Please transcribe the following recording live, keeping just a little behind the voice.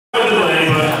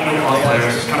golf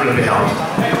players, can't really be helped.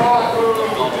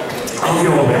 I'll be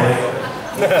all way.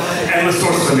 Endless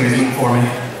sources of amusement for me.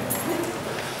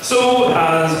 So,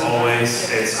 as always,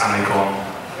 it's Amecon.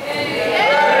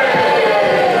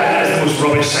 That is the most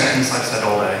rubbish sentence I've said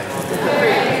all day.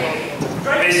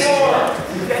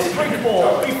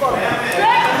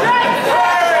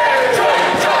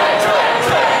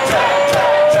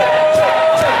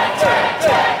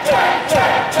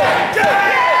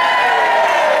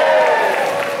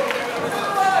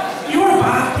 You are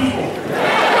bad people.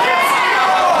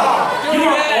 You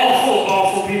are awful,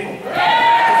 awful people.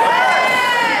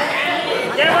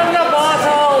 Give him the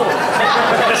bottle!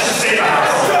 Let's just say that.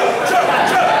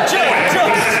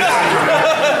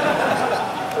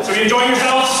 So you enjoying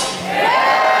yourselves?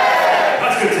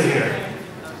 That's good to hear.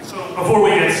 So before we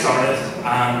get started,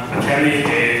 Kennedy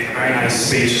gave a very nice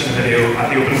speech and video at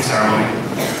the opening ceremony.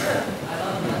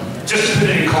 Just to put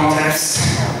it in context,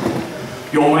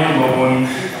 you all might moan,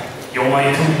 you all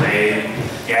might complain.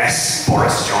 Yes,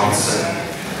 Boris Johnson.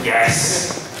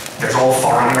 Yes, there's all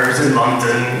foreigners in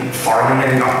London,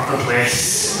 foreigning up the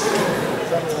place.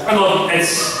 And look,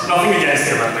 it's nothing against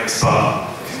the Olympics, but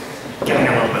getting a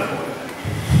little bit more.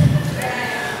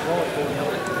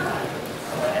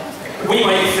 We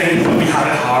might think that we have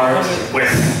it hard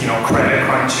with, credit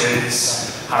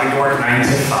crunches, having to work 9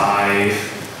 to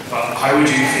 5, but how would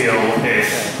you feel if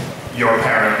your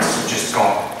parents just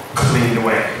got cleaned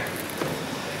away?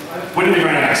 Wouldn't be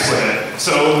very nice, would it?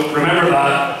 So remember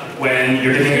that when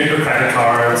you're digging out your credit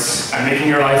cards and making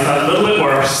your life a little bit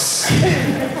worse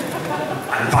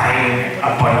and buying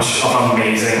a bunch of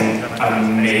amazing,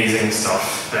 amazing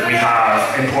stuff that we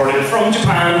have imported from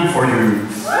Japan for you.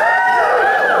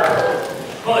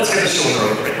 Well, let's get the show on the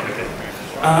road pretty quickly.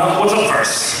 What's up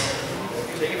first?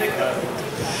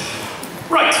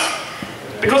 Right.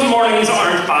 Because mornings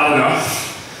aren't bad enough,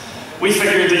 we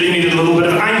figured that you needed a little bit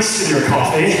of angst in your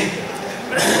coffee.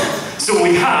 So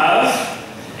we have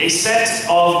a set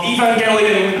of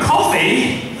Evangelion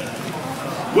coffee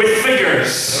with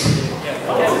figures.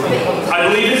 I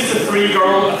believe it's the 3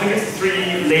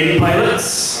 lady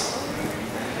pilots.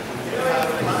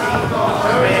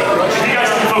 If you guys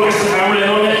can focus the camera in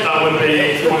on it, that would be,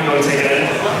 if you want to go and take it in.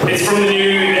 It's from the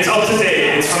new, it's up to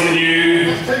date, it's from the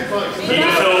new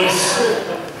films.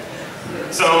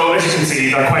 So, as you can see,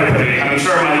 they're quite pretty, and I'm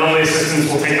sure my lovely assistants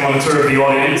will take them on a tour of the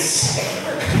audience.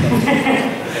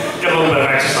 Get a little bit of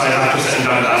exercise after sitting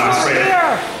down at that masquerade.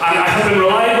 And I have been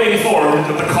reliably informed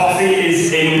that the coffee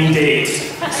is in date.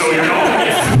 So you're not going to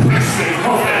get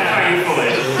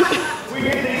thankfully. We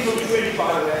get these for free,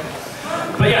 by the way.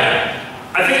 But yeah,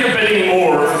 I think you're bidding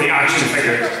more for the action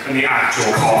figure than the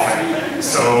actual coffee.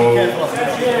 So,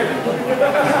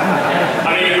 I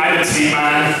mean, I'm a tea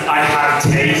man, I have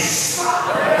taste.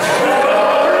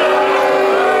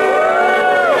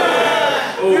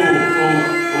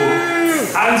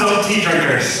 Hands up tea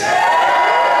drinkers.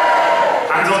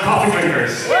 Hands up coffee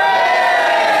drinkers.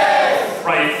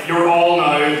 Right, you're all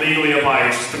now legally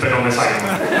obliged to bid on this item.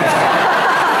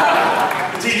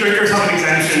 Tea drinkers have an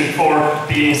exemption for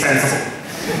being sensible.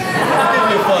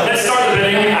 Let's start the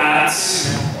bidding at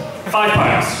 £5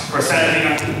 for a set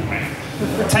of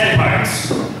 £10.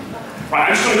 Right,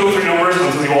 I'm just going to go through numbers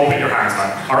until you all put your hands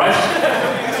down. Alright?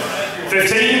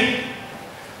 15,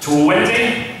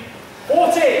 20,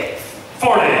 40!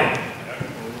 40,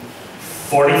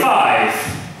 45,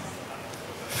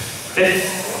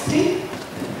 50.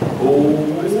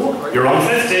 Oh, you're on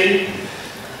 50.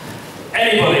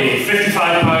 Anybody,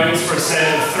 £55 for a set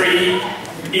of 3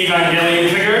 Evangelion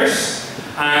figures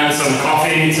and some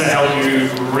coffee to help you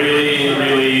really,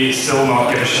 really still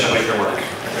not give a shit about your work.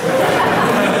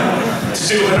 To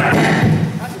do with that.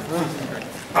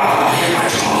 Hit my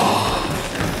jaw.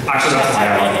 Actually, that's my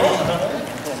eye.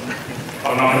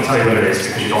 I'm not going to tell you what it is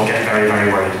because you don't get very,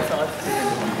 very worried.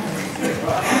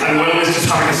 And Will is just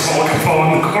having a small phone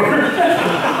in the corner.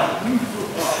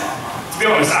 To be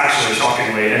honest, actually,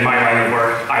 shockingly, in my line of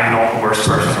work, I'm not the worst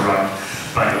person around.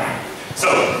 But yeah. So,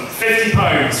 £50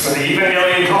 for the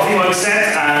Evangelion coffee mug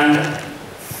set and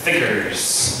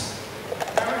figures.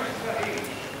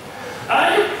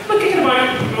 You're looking at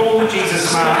about, oh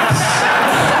Jesus, maths.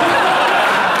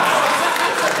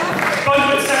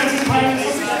 About £17.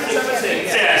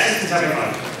 Yeah,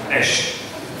 £67-ish,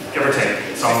 give or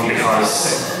take, some, because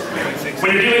when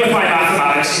you're dealing with my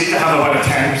mathematics, you need to have about a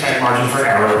 10% margin for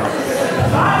error.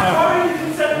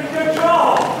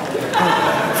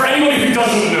 For anyone who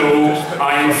doesn't know,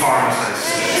 I'm a pharmacist.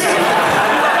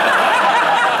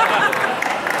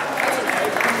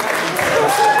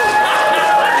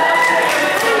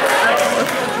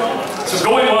 So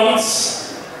going once,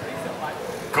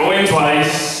 going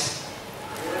twice,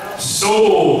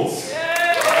 Sold.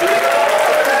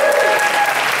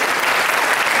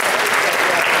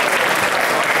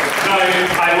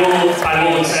 I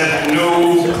will accept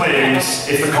no claims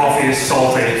if the coffee is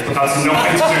salty, but that's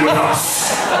nothing to do with us.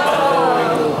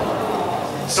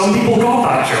 Some people got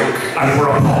that joke and were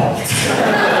appalled.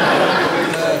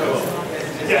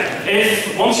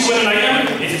 Yeah, once you win an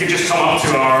item, if you could just come up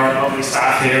to our lovely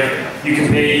staff here, you can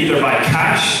pay either by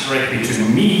cash directly to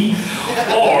me,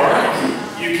 or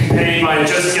you can pay by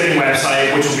just giving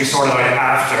website, which will be sorted out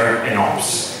after in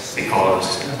ops,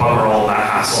 because bugger all that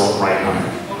hassle right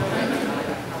now.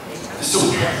 So,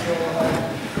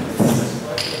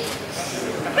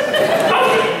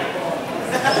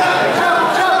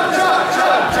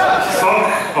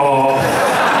 fuck off.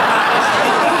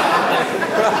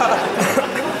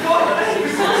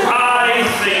 I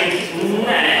think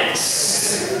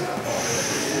next.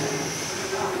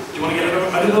 Do you want to get it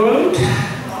out of the road?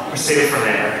 Or save it for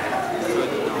later?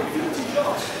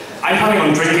 I'm planning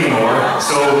on drinking more,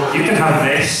 so you can have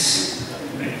this.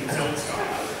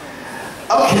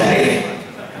 Okay,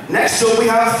 next up we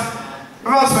have,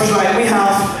 around special item, we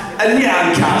have a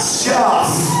Nyan Cat scarf.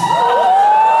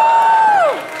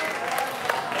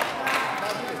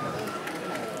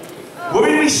 We're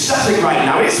really static right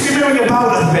now, it's moving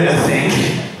about a bit, I think.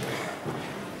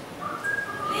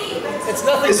 It's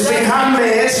nothing. It's been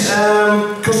handmade,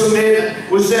 custom made.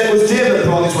 Was Dave that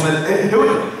brought this one in?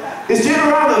 Is Dave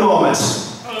around at the moment?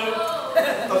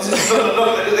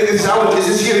 Is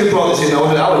this you who brought this in, or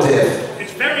was it our Dave?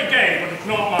 It's very gay, but it's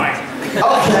not mine.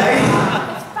 Okay.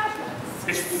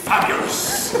 It's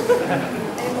fabulous.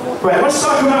 Right, let's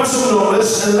start coming out with some numbers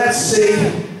and let's see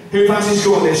who fancies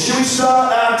going this. Should we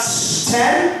start at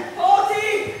 10?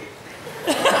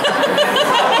 40!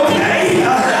 Okay.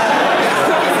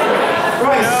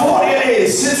 Right, 40 it is.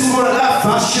 Since we're running that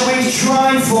fast, shall we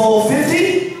try for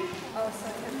 50?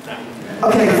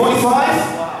 Okay,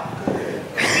 45?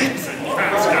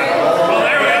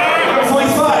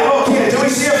 45, okay, do we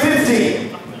see a 50?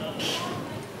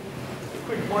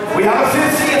 We have a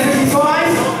 50, a 55?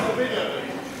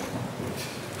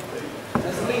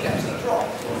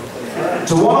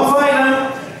 To one of item,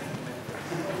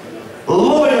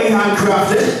 lovingly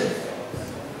handcrafted.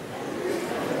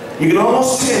 You can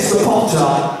almost taste the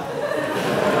Pop-Tart.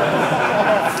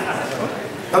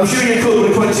 I'm sure you could, but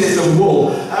you couldn't taste the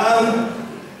wool.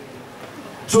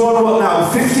 So on what now?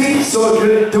 50? So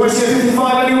do I see a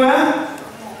 55 anywhere?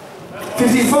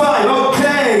 55,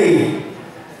 okay.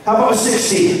 How about a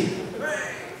 60?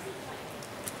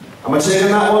 Am I taking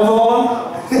that one, Vaughan?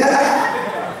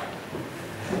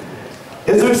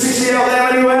 Is there a 60 out there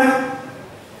anywhere?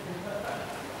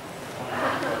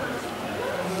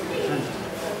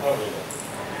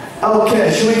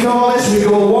 Okay, should we call this? We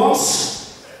go once.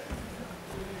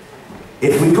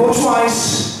 If we go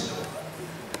twice.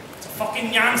 It's a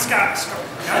fucking Yanscat.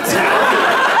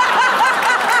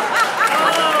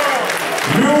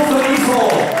 Rule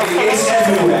 34 is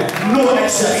everywhere, no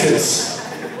exceptions.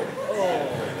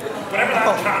 Whatever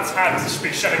that cat's had to be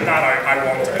shutting that out, I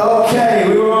want it. Okay,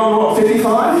 we were on what, 55?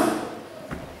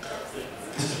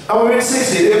 Oh, we're at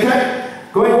 60, okay?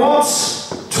 Going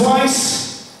once,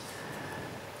 twice,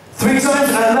 3 times,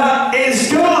 and that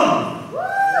is gone!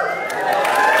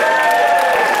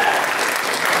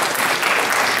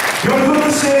 You want to come to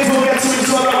the stage, we'll get something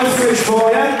sorted out with the fridge for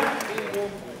you.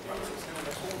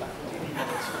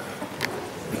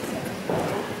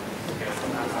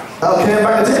 Okay,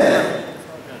 back to it.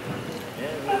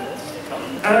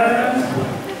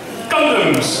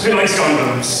 Gundams. Who likes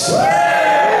Gundams?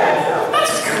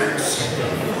 That's good.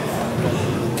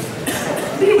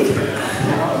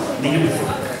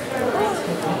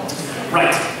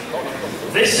 Right.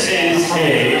 This is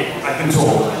I've been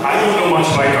told, I don't know much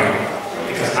about Gundam,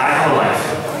 because I have a life.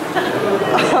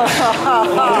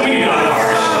 Well, can we do that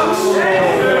part?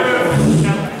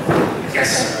 Yes.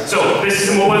 So, this is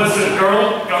a Mobile Suit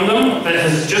Girl Gundam that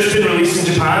has just been released in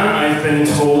Japan, I've been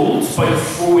told. It's about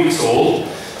 4 weeks old.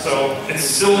 So, it's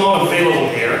still not available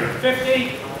here.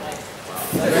 50!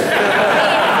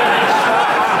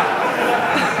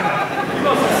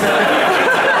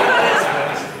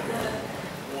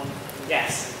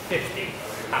 Yes, 50.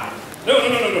 No, do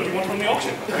you want from the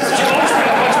auction? It's an auction,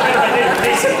 much better idea than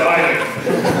this than I do.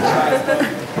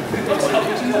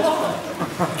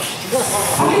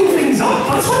 Fucking things up,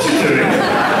 that's what you're doing.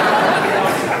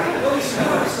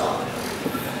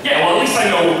 Yeah, well, at least I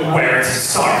know where to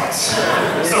start.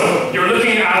 So, you're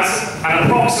looking at an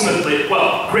approximately,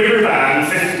 well, greater than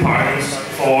 £50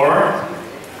 for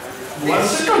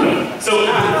what's a Gundam. So,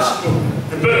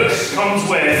 the book comes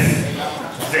with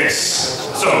this.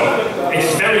 So,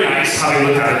 it's very nice. having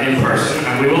looked at it in person,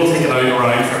 and we will take it out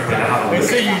around for everybody to have a look.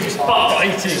 But I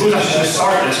suppose I should just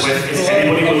start this with, is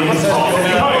anybody willing to top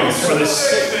 £50 for this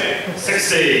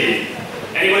 60?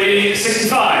 Anybody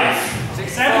 65?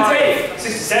 70.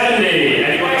 70.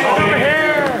 Anybody topping?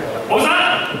 What was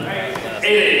that?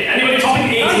 80. Anybody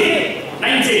topping 80?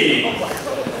 90.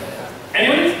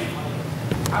 Anybody?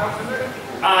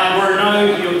 We're now,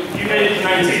 you made it to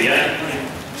 90, yeah?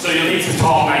 So you'll need to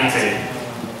top 90.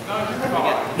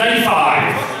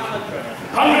 95.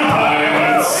 £100.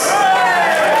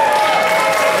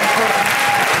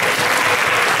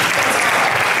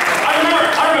 I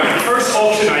remember the first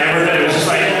auction I ever did, it was just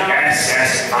like, yes,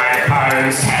 £5,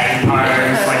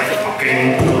 £10, like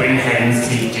fucking pulling hen's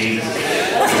teeth, Jesus.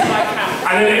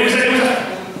 And then it was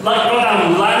like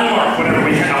goddamn landmark whenever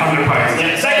we hit £100.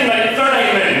 Yeah, second night, third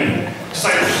night in, just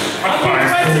like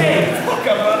 £100. We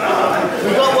got one.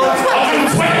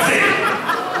 120.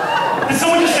 Did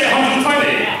someone just say 120?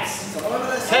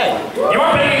 Hey. You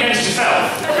are betting against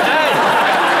yourself.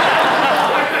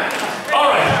 All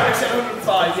right.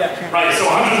 105, yeah. Right, so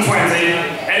 120.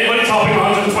 Anybody topping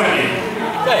 120?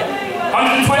 Hey.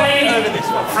 120.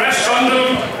 Fresh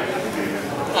Gundam.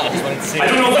 I just wanted to see I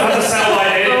don't know if it has a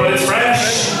satellite in it, but it's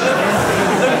fresh.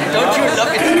 Don't you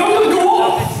love it? Can Gundam go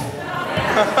off?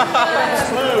 That's,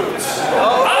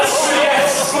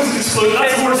 yes, I suppose it explodes.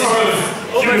 That's more sort of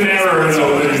human error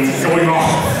than going off.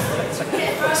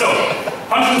 So,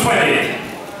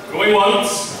 120. Going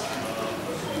once.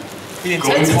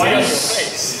 Going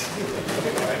twice.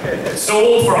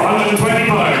 Sold for £120. And currently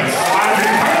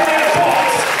bought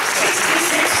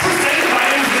 66%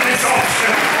 times in this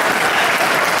auction.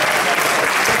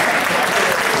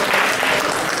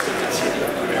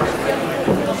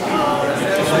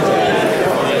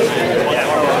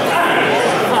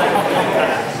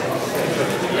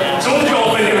 So what did you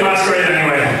all think of the masquerade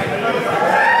anyway?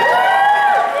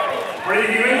 Were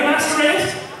you in the masquerade?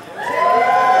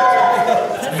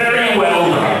 Very well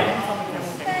done.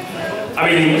 I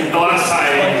mean, the last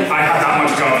time I had that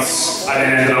much guts, I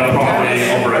then ended up probably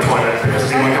over a toilet because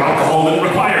the amount of alcohol that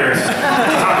required to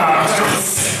have that much guts.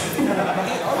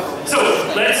 So,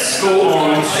 let's go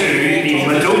on to the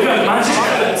Madoka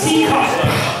Magica teacup.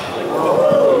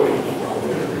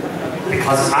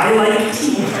 Because I like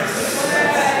tea.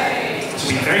 So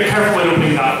be very careful when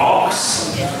opening that box.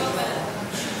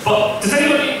 But can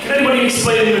anybody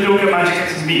explain Madoka Magica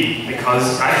to me?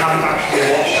 Because I haven't actually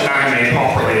watched an anime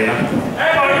properly.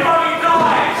 Everybody fucking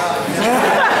dies!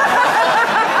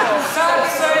 Sad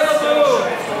Sailor Moon!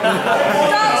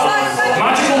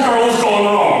 Magical girls gone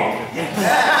wrong.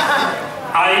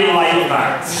 I like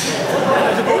that.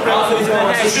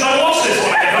 So should I watch this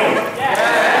when I get home?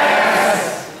 Yes!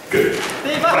 Good.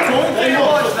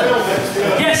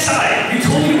 Yes, you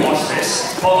told me to watch this,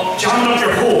 but jamming up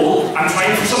your hole, I'm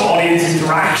trying for some audience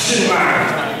interaction, man.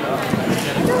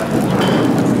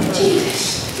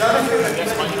 Jesus.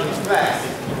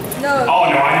 No. Oh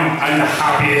no, I'm the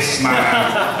happiest man.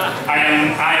 I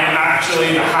am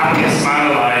actually the happiest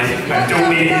man alive. I don't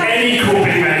need any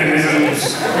coping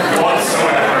mechanisms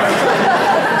whatsoever.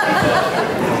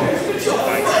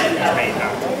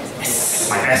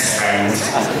 My best friend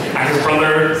and his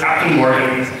brother, Captain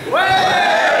Morgan.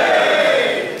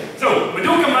 So,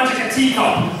 Madoka Magica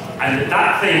teacup, and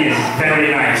that thing is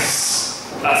very nice.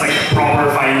 That's like proper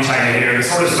fine china here, the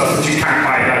sort of stuff that you can't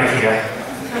buy at IKEA.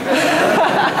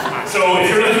 So, if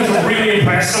you're looking to really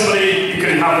impress somebody, you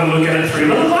can have them look at it through a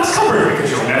little glass cupboard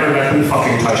because you'll never let them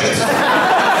fucking touch it.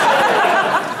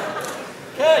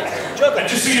 And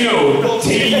just so you know,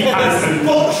 tea has the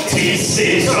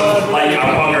tastes of like a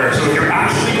bugger. So if you're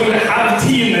actually going to have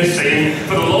tea in this thing,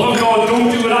 for the love of God, don't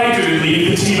do what I do and leave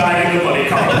the tea bag in the bloody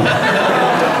cup.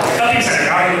 That being said,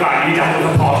 guy in the back, you down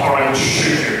with the pot or I will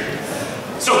shoot you.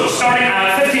 So, starting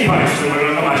at £15 for the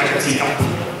Madoka Magica teacup.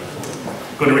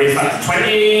 Going to raise that to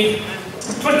 20,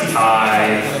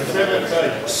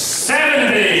 25,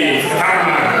 70 for the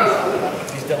cameraman.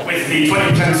 With the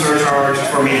 20% surcharge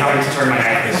for me having to turn my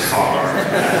neck this far.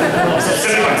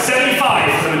 75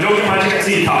 for the Madoka Magica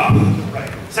teacup.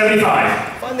 75.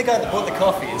 Find the guy that bought the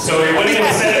coffee. So you're winning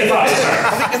with 75, sir.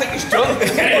 I think he's drunk.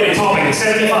 Anybody topping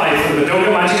 75 for the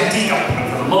Madoka Magica teacup.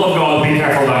 And for the love of God, be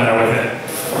careful down there with it.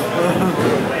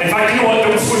 In fact, you know what?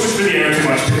 Don't switch it through the air too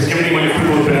much because given the amount of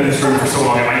people who've been in this room for so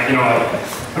long, it might, you know, I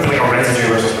feel like a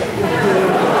residue or something.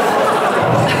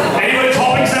 Anybody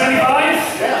topping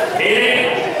 75?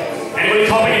 80? Anybody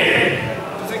topping 80?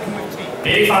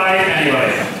 85,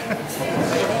 anybody?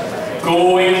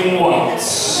 Going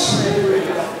once.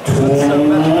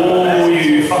 Oh,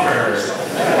 you fuckers.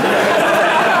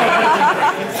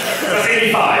 That's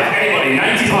 85. Anybody?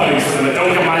 £90 for the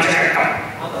Madoka Magica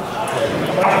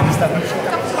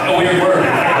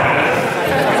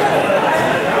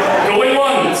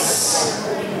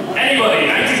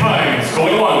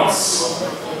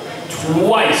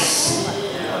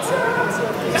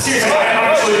seriously,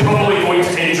 I'm actually probably going to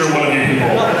injure one of you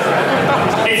people.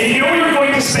 If you know you're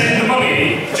going to spend the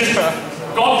money, just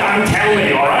goddamn tell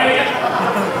me, alright?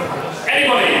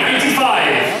 Anybody,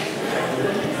 95.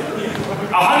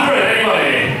 100,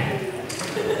 anybody?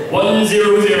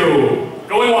 100.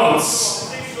 Going once.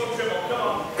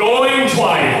 Going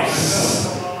twice.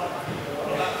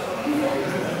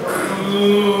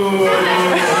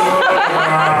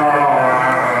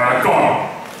 Go on.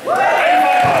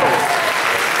 85.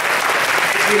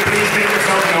 If you please make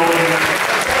yourself known.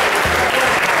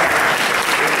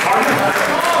 Pardon?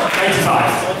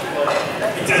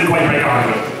 95. It didn't quite break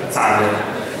 100, sadly.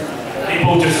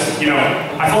 People just, you know,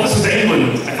 I thought this was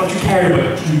England. I thought you cared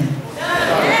about you.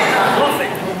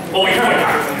 Nothing. Well, we care about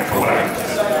cars, but whatever.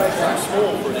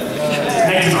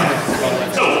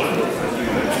 95. So,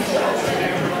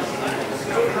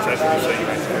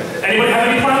 anybody have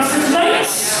any plans for tonight?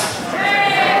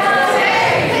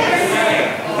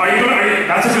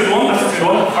 That's a good one, that's a good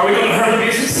one. Are we going to hear the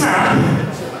music snap?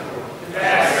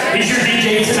 He's your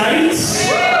DJ tonight?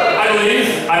 I believe.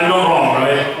 I'm not wrong,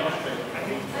 right?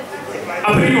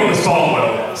 I'll put you on the spot,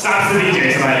 Will. Snap's the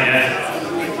DJ tonight, yeah?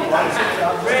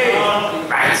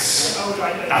 Right.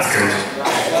 That's good.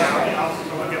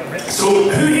 So,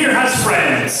 who here has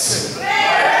friends?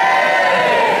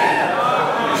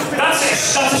 That's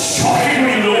a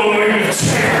shockingly low amount of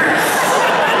chairs.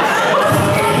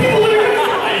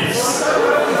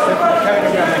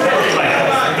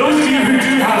 Those of you who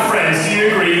do have friends, do you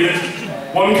agree that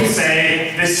one could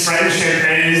say this friendship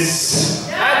is...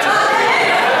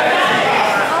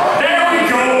 There we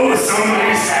go,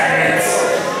 somebody said it.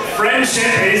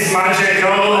 Friendship is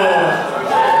magical.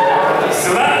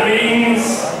 So that means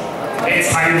it's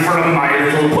time for a My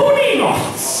Little Pony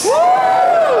Knots.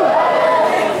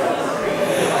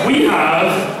 We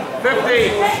have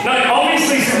 50. Now,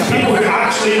 obviously, since people who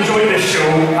actually enjoy this show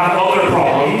have other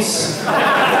problems,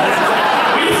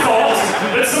 we thought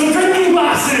that some drinking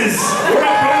glasses were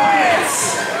appropriate.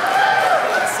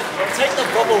 Take the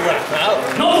bubble wrap out.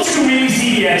 Not that you can really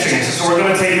see the etchings, so we're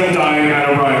going to take them down and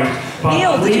around. But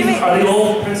Neil, did you make... Are they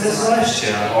all Princess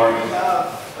Celestia? Or...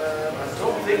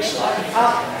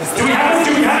 Do we have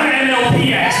an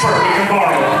NLP expert we can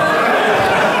borrow?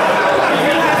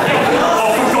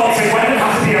 Oh, for God's sake, why did it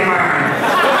have to be a man?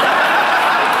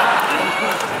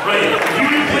 Right, you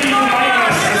can please enlighten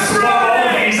us as to what all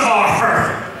of these are.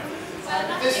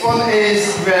 This one is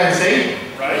Rarity.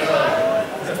 Right.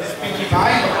 Pinkie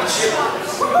Pie.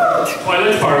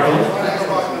 Twilight Sparkle.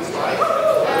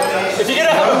 If you're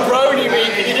gonna have a brownie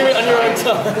week, you can do it on your own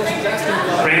time.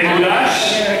 Rainbow Dash.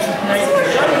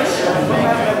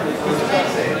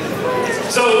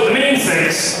 So the main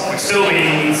six, which still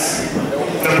means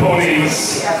the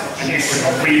ponies, and you should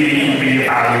really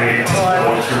reevaluate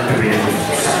what you're doing.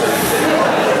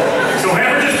 So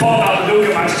whoever just bought that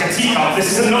Luca Magica teacup,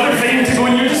 this is another thing to go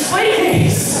in your display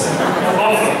case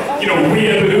of, you know,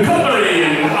 weeaboo cutlery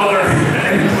and other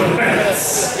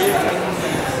implements.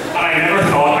 And I never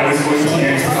thought I was going to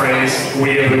use the phrase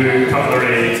weeaboo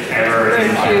cutlery ever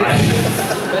in my life.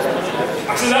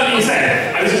 So that being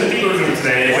said, I was in the dealer's room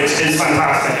today, which is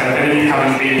fantastic, and if any of you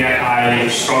haven't been yet, I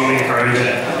strongly encourage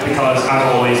it, because as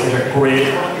always, there's a great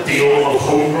deal of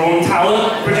homegrown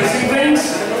talent producing things.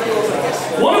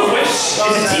 One of which is a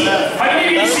team. How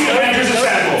many of you see Avengers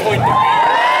Assemble?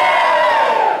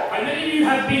 How many of you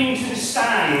have been to the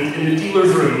stand in the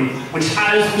dealer's room, which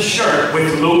has the shirt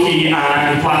with Loki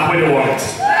and Black Widow on it?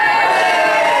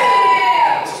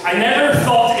 I never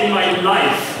thought in my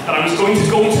life that I was going to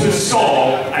go to the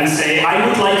stall and say, I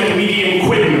would like a medium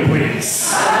quid,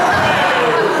 please.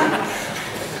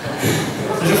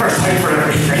 There's a first time for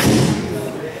everything.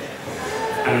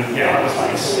 And yeah, that was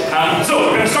nice. So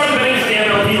we're going to start the bidding for the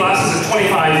MLP glasses at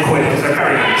 25 quid, because they're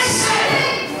very nice.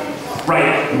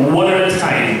 Right, one at a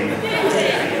time.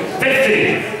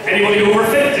 50. Anybody over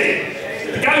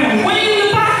 50? The guy way in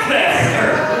the back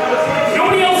there.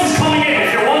 Nobody else is coming in.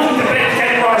 If you're wanting to bid,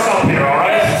 get your arse up here,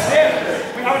 alright?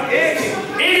 We have 80.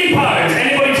 80 pounds.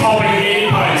 Anybody topping the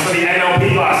 80 pounds for the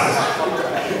MLP glasses?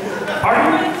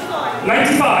 Pardon?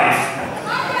 95.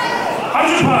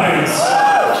 100 pounds.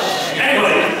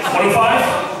 Anybody?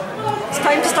 105? It's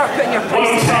time to start putting your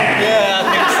prices up. 110. Yeah, I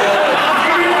think so.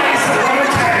 You realize that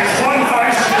 110 is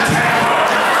 1,010.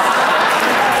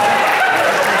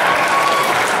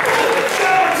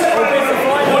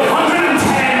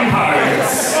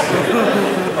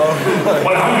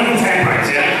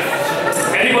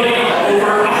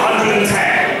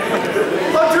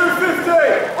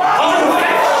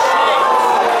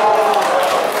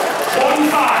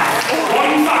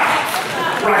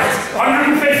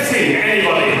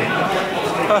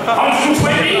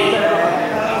 120?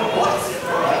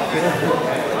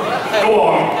 Go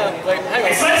on. Wait, hang on.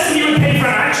 It's less than you would pay for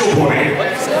an actual pony.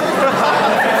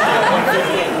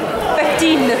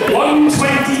 15.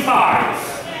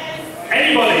 125.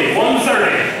 Anybody?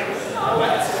 130.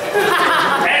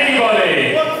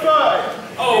 Anybody?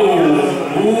 Oh,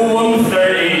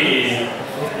 130.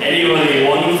 Anybody?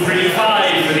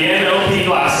 135 for the NLP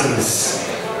glasses.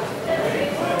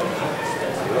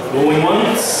 Going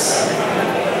once.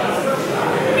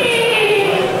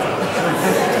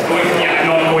 Yeah,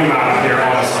 not going mad here,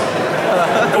 honestly.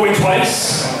 Going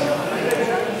twice.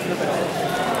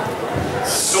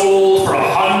 Sold for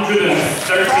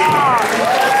 130 pounds.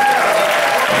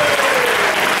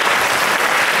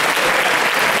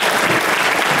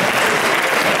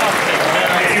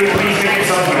 If you would please make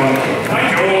yourself known. Thank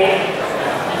you.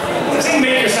 Saying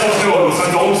make yourself known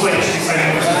sounds almost like it should be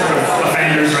signed for some sort of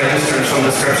offenders register of some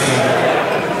description. To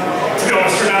be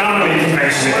honest, for an anonymity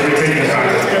convention, it could be taken as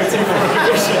granted.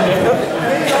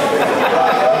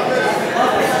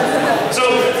 So,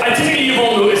 I think you've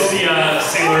all noticed the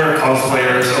sailor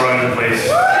cosplayers around the place.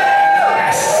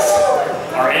 Yes.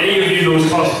 Are any of you those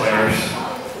cosplayers?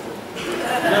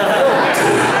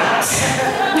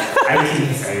 I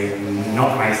can say,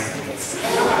 not my students.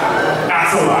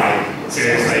 That's a lie.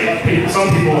 Seriously. Some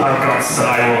people have guts that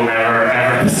I will never,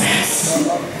 ever possess.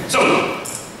 So,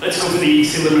 let's go to the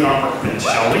Sailor artwork,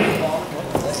 shall we?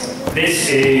 This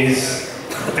is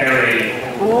very,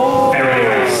 very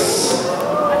nice.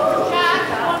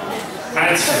 And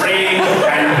it's framed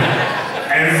and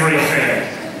everything.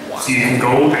 So you can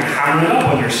go and hammer it up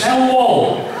on your cell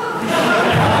wall.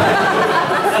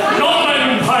 Not that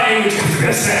I'm implying that you can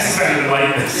assess something like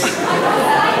this.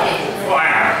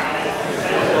 Wow.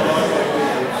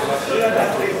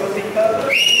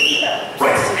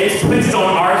 Right, it's printed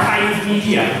on archive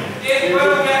media. It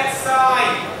will get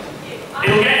signed.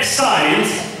 It'll get signed.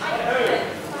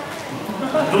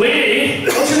 The lady,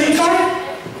 what's your name, sorry?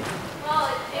 Well,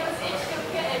 it was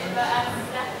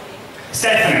Stephanie.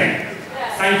 Stephanie.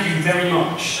 Thank you very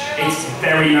much. It's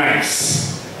very nice.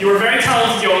 You are a very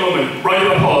talented young woman. Round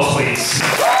of applause, please.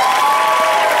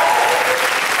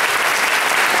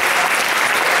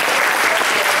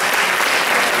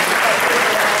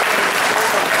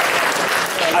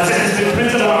 As it has been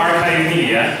printed on archive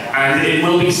media, and it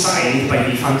will be signed by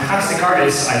the fantastic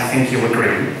artist, I think you'll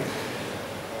agree,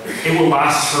 it will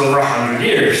last for over 100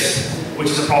 years, which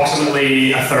is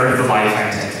approximately a third of the life I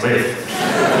intend to live.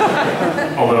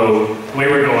 Although, the way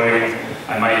we're going,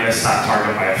 I might miss that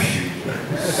target by a few years.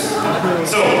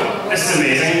 So, this is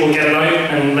amazing. We'll get it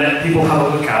out and let people have a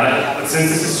look at it. But since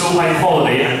this is so high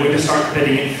quality, I'm going to start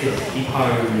bidding at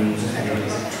 £50 if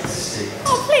anybody's interested.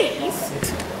 Oh, please.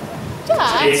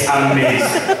 Dad. It's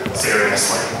amazing,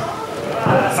 seriously.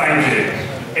 Thank you.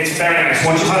 It's very nice.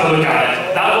 Once you've had a look at it,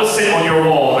 that will sit on your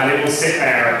wall and it will sit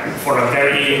there for a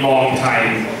very long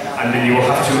time. And then you will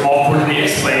have to awkwardly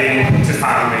explain to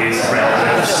families,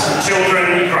 relatives,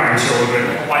 children, grandchildren,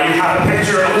 why you have a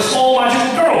picture of a small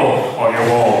magical girl on your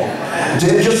wall.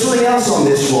 Just something else on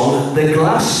this one. The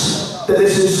glass that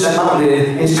this is mounted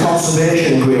in is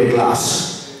conservation grade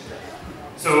glass.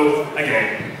 So,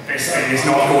 again, this thing is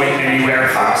not going anywhere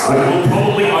fast. It will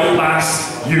probably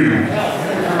outlast you.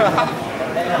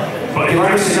 But if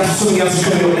I was to have something else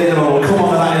coming up later on, we'll come on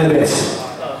to that in a bit.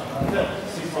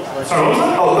 Sorry, what was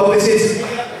that? Oh, no, this is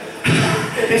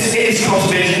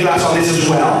conservation glass on this as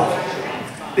well.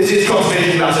 This is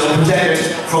conservation glass, it will protect it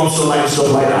from sunlight and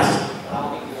stuff like that.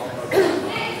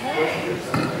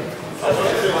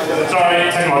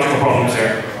 Sorry, technological problems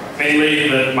here. Mainly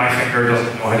that my finger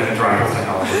doesn't know how to interact with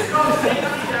technology.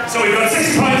 So we've got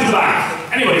 60 pounds in the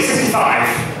back. Anybody, 65.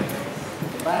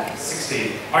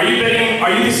 60. Are you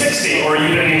the 60 or are you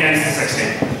bidding against the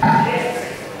 60?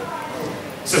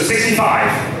 So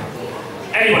 65.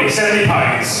 Anybody, 70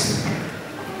 pounds.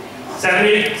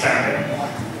 70? 70.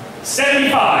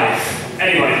 75.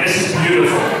 Anybody, this is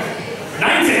beautiful.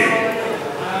 90.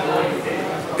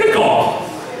 Good call.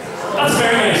 That's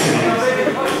very nice of you.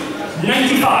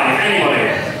 95. Anybody?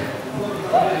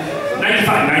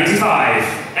 95. 95.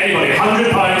 Anybody?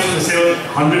 100 pounds for the Sailor.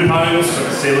 100 pounds for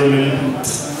the Sailor Moon.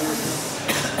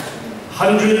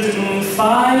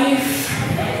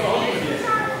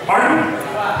 105. Pardon?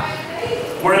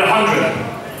 We're at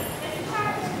 100.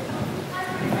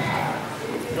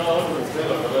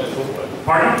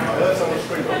 Pardon?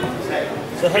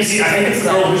 You see, I think it's the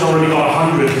girl who's already got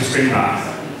 100 who screamed that.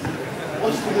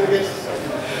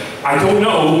 I don't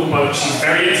know, but she's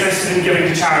very interested in giving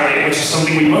to charity, which is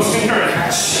something we must encourage.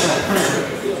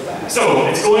 So,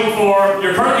 it's going for,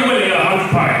 you're currently winning at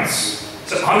 £100.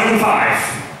 So,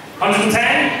 105.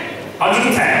 110?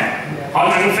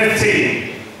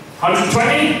 115.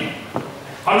 120?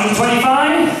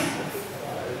 125?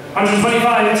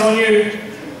 125, it's on you.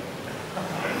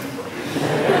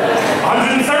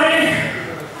 130?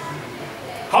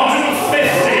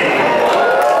 150?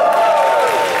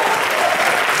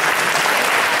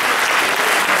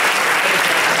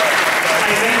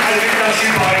 I think that's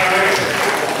you, buddy.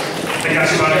 I think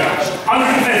that's you, buddy.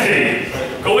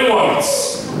 150. Going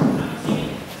once.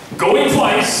 Going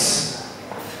twice.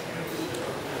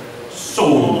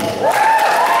 Sold.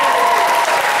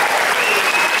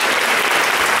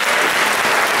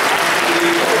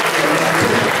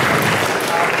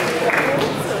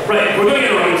 Right, we're going to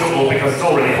get a round total because it's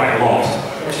already quite a lot,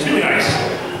 which is really nice.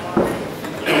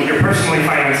 You know, you're personally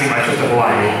financing my trip to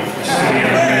Hawaii, which is going to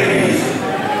get amazing.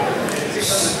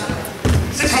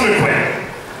 600 quid,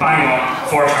 buying up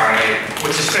for charity,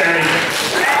 which is fairly good.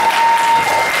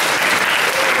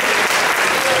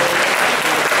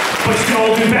 But you can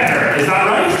all do better, is that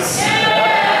right?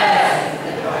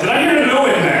 Yeah. Did I hear a no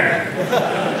in there?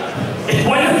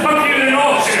 Why the fuck are you in an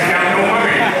auction if you have no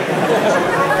money?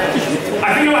 I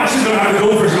think I'm actually going to have the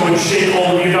gophers go and shake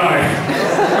all of you down.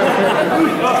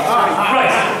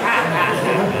 Right.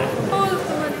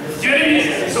 Do you have any?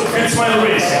 So, good smile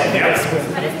race. Yep.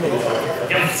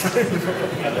 Yep.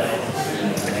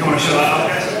 If you want to show that up,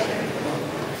 guys.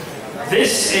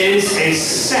 This is a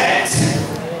set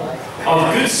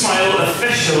of Good Smile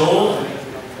official.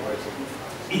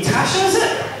 Itasha, is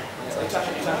it?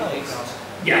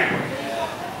 Yeah.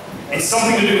 It's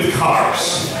something to do with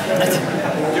cars.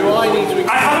 Do I need to...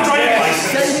 I have a driving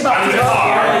license and a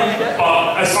car,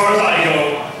 but as far as I go,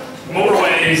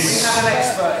 motorways... We have an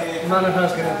expert here. None of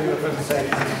us going to do a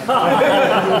presentation.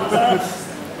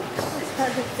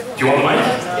 Do you want the mic?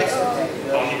 Yes.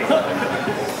 I'll keep it.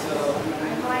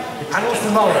 And what's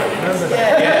tomorrow? Remember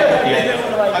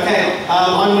that? Okay,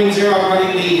 I'm Wing Zero. I'm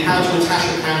running the How to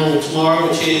Itasha panel tomorrow,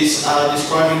 which is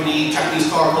describing the Japanese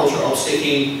car culture of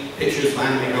sticking pictures of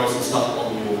anime girls and stuff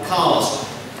on your cars.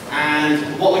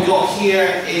 And what we got here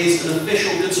is an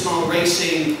official Good Smile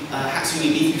Racing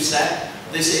Hatsune Miku set.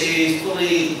 This is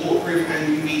fully waterproof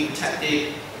and UV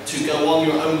protected to go on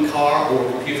your own car or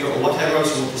computer or whatever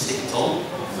else you want to stick it on.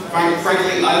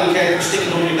 Frankly, I don't care if you stick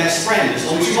it on your best friend, as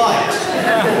long as you buy it.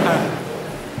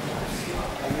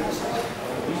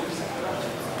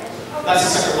 That's a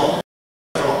separate one.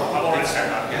 I've already said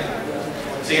that.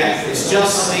 Yeah. So yeah, it's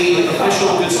just the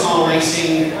official Good Smile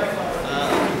Racing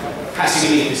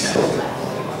Hatsune Miku set.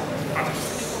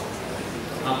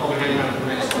 I'll probably hang around for the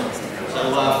next one. So,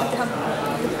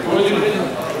 what are we doing?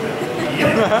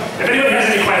 If anyone has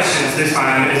any questions, this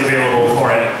man is available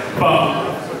for it. But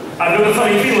I've got a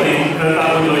funny feeling that that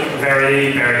would look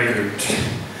very, very good.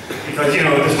 Because, you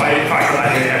know, despite the fact that I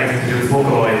think everything to do with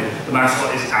Vocaloid, the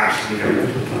mascot is actually very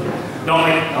good. Not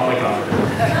like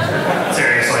that.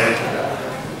 Seriously.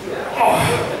 Oh.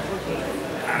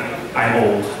 I'm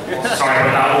old. Sorry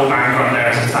about that old man from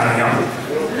there standing up.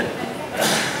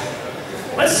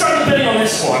 Let's start the bidding on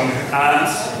this one at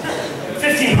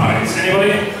 £15.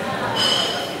 Anybody?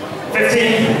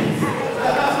 15?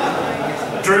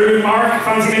 Drew, Mark,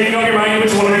 fancy making up your mind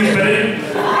which one of you is bidding?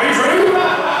 Are you Drew?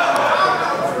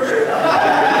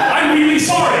 I'm really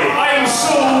sorry. I am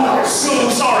so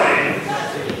sorry.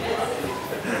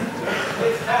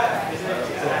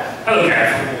 Hello, Kev.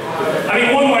 I mean,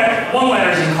 one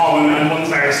letter's in common and one's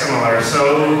very similar,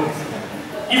 so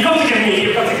you've got to give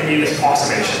me this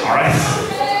approximation, all right?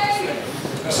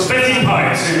 So £15,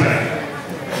 who's bidding?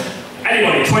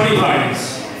 Anybody?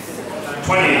 £20?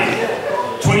 20.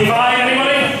 25,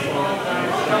 anybody?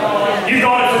 You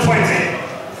got it for 20.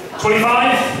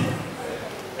 25?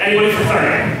 Anybody for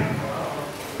 30?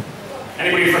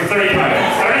 Anybody for £30?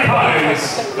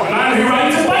 £30. The man who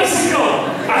rides a bicycle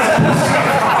as opposed to a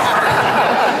car.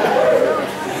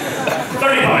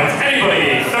 £30.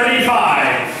 Anybody?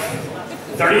 35.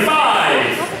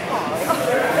 35.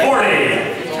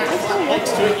 40.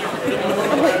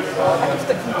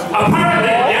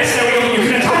 Apparently, yes, there we go. You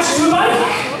can attach to a bike.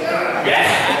 Yeah.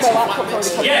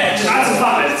 Yeah, just add some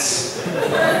flat bits.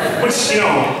 Which, you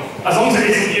know, as long as it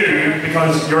isn't you,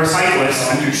 because you're a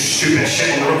cyclist and do stupid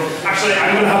shit on the road. Actually,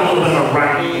 I'm going to have a little bit of a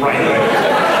rant right now.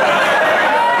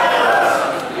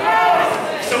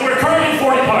 So we're currently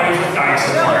 £40 with thanks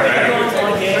to the corner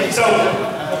there. So,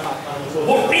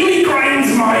 what really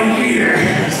grinds my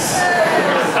gears?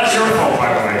 That's your fault, by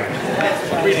the way.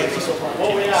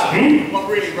 What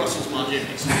really rustles my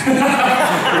jimmies?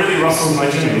 Really rustles my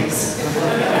jimmies.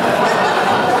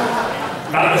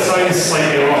 That sounds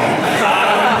slightly wrong.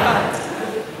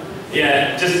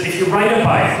 Yeah, just if you ride a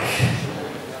bike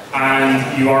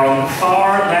and you are on the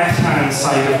far left-hand left-hand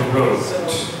side of the road,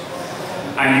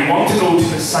 and you want to go to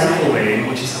the cycle lane,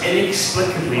 which is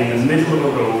inexplicably in the middle of a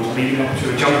road leading up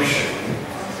to a junction,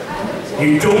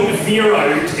 you don't veer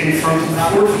out in front of the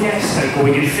Ford Fiesta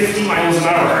going at 50 miles an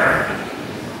hour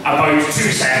about 2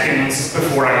 seconds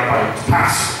before I'm about to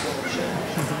pass.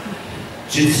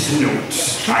 Just a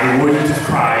note, I wouldn't have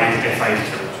cried if I'd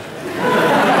killed.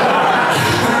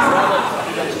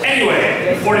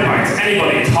 Anyway, 40 pounds,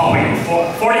 anybody, topping,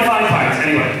 45 pounds,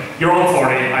 anybody. You're on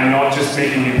 40, I'm not just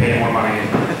making you pay more money.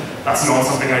 That's not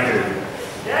something I do.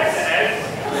 Yes, Ed.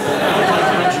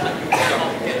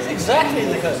 It's exactly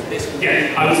the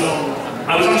Yeah, I was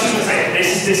actually going to say, this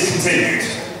is discontinued,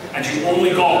 and you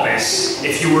only got this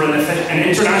if you were an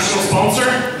international sponsor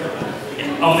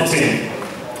of the team.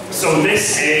 So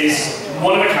this is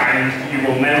one of a kind, you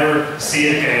will never see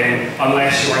it again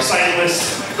unless you are a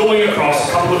cyclist going across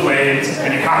a couple of lanes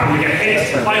and you happen to get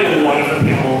hit by one of the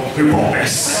people who bought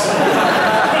this.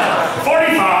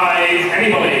 45,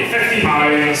 anybody, 50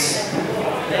 pounds.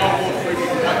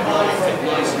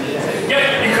 Yep,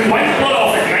 you can wipe the blood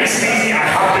off it, nice and easy, I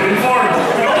have been informed.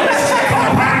 You know, this is a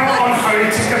panel on how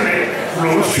to commit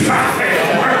road traffic.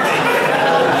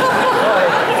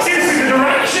 Seriously, the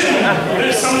direction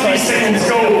that some of these things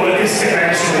go at this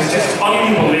convention is just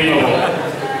unbelievable.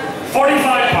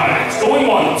 45 pounds, going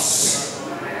once.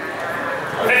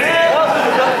 50.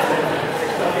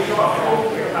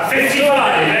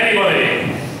 55, anybody?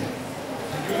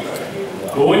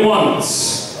 Going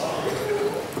once.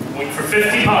 Going for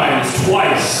 50 pounds,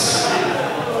 twice.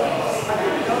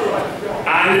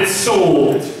 And it's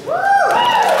sold.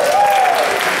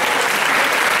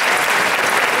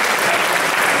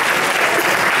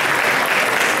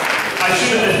 I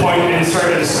should at this point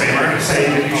insert a disclaimer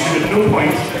saying that you should at no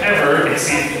point ever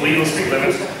exceed the legal speed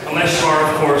limit unless you are,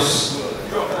 of course,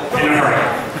 in a hurry.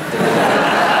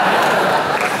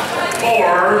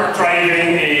 Or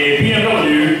driving a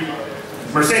BMW,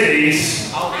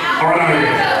 Mercedes, or an Audi.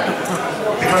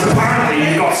 Because apparently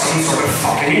you've got some sort of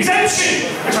fucking exemption,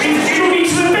 which means that you don't need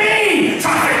to obey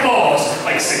traffic laws,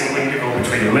 like signaling to go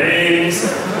between lanes,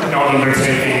 not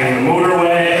undertaking in the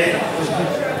motorway.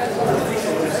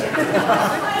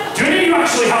 Do any of you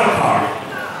actually have a car?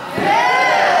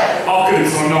 Yeah. Oh good,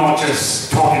 so I'm not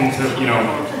just talking to, you know,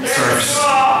 serfs.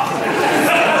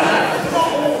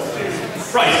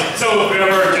 Right, so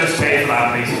whoever just paid for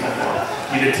that, please.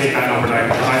 You did take that number down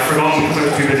because I forgot because I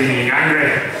was too busy being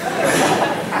angry.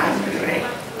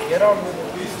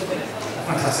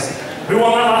 Fantastic. Who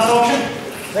won that last auction?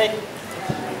 Wait.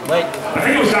 I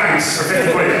think it was Danks for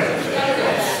 50 quid.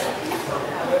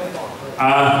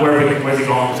 Where's he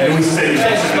gone? There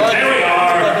we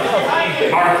are.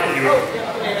 Mark, you go.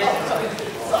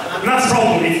 And that's the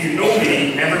problem. If you know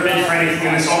me, never bid for anything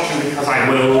in this auction because I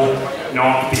will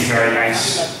not be very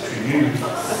nice to you.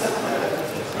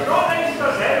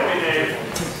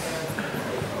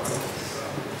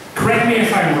 Correct me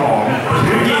if I'm wrong.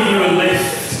 Who gave you a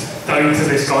lift down to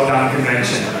this goddamn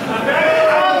convention?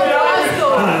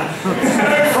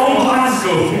 From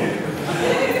Glasgow.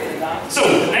 So,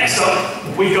 next up,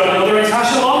 we've got another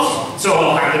international lot, so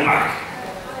I'll hand it back.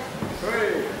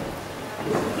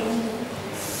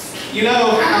 You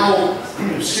know how,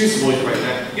 excuse the voice right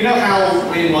there, you know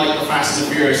how in like the Fast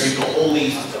and Furious you've got all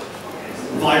these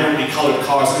vibrantly coloured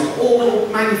cars with all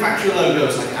manufacturer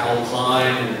logos like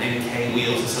Alpine and MK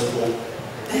wheels and so forth?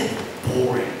 They're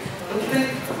boring, don't you think?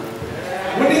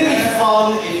 Wouldn't it be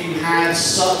fun if you had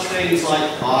such things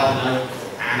like, I don't know,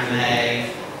 anime,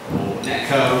 or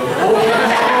Neko,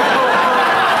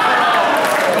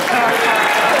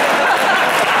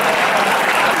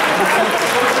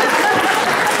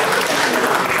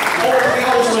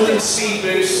 in speed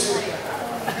boost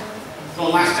on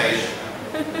the last stage.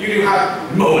 You do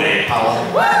have Moe power.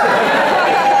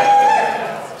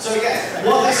 So yeah,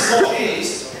 what this lot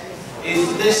is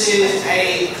this is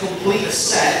a complete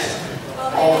set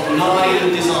of 9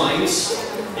 designs.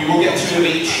 You will get 2 of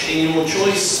each in your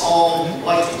choice of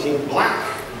white or black,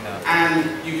 and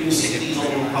you can stick these on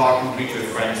your car and bring to your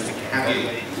friends if you have you.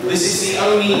 This is the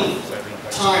only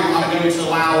time I'm going to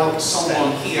allow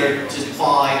someone here to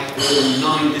buy all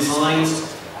 9 designs,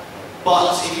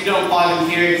 but if you don't buy them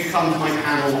here, if you come to my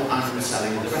panel, I'm going to be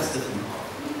selling the rest of them.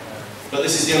 But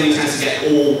this is the only chance to get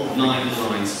all 9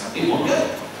 designs in one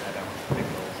go.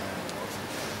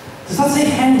 Does that say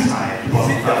hentai?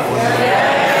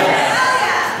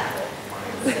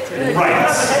 Right.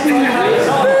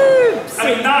 I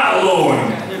mean, that alone.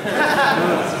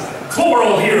 It's what we're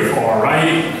all here for,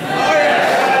 right?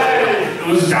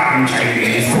 Those damn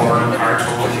Chinese porn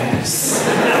cartoons.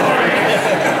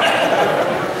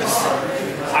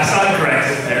 I stand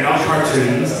corrected, they're not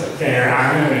cartoons. They're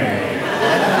anime.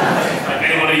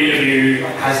 Anybody of you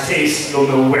has taste, you'll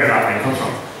know where that line comes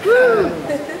from.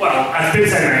 Well, I've been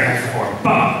saying many times before,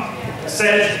 but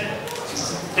said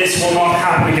this will not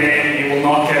happen again. You will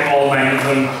not get all 9 of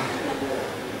them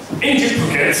in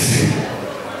duplicate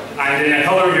and in a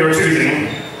colour of your choosing,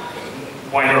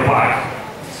 white or black.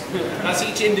 That's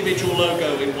each individual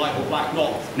logo in white or black,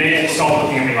 not. Nick, stop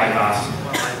looking at me like that.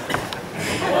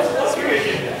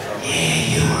 Yeah,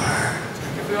 you are.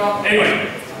 Anyway,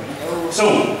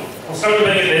 so we'll start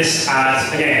looking at this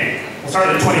at, again, we'll start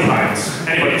at £20.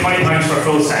 Anybody, £20 for a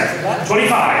full set.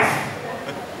 25.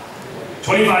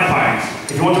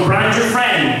 £25. If you want to brand your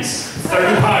friends,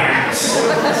 £30.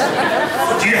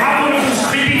 Do you have one of those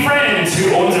creepy friends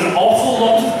who owns an awful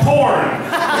lot of porn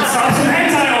and sells some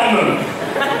hentai on them?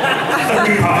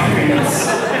 £30.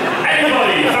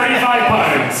 Anybody,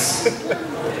 £35.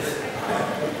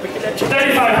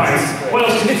 £35. What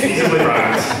else can you feasibly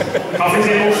brand? Coffee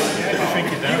tables?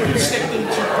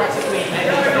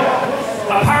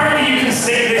 Apparently you can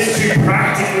stick this to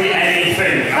practically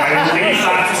anything. I will leave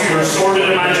that to your sordid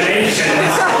imaginations.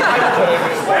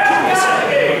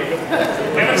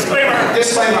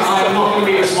 Disclaimer, I am not going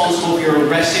to be responsible for your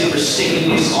arresting for sticking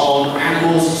this on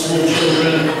animals, small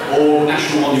children, or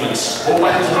national monuments, or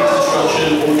weapons of mass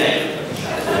destruction, or death.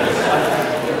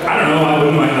 I don't know, I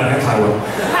wouldn't mind that if I would.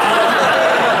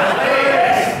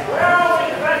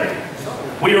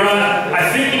 We were at, I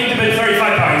think you need to bid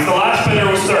 £35. The last bidder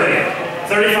was 30.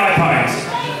 £35.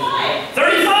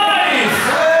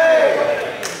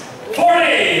 35!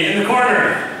 40 in the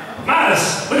corner.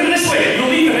 Maz, look at it this way. You'll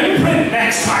leave an imprint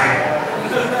next time.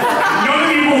 None of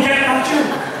you will get that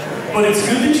joke. But it's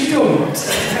good that you don't.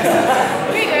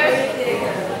 We do.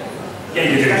 Yeah,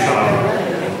 you do. Shut up.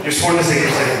 You're sworn to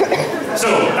secrecy.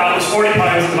 So, that was £40 in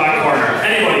the back corner.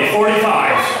 Anybody?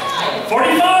 45.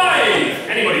 45!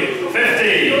 Anybody?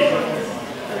 50.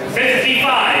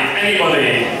 55.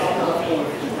 Anybody?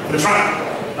 The trunk,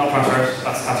 not transfers,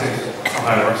 that's tattoos, that's not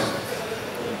how it works.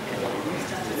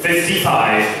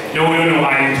 55. No,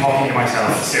 I'm talking to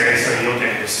myself. Seriously, you'll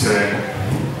get used to it.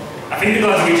 I think the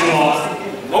Glaswegian law.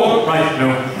 Oh, right,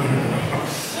 no.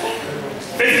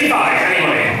 55,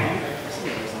 anyway.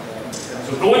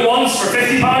 So going once for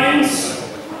 £50,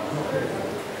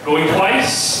 going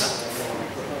twice,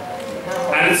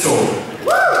 and it's sold.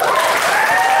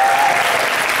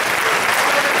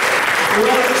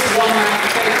 Remember just one man,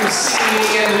 they can see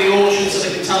the end of the auction so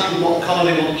they can tell you what colour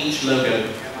they want each logo.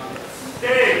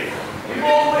 Dave, you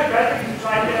always better to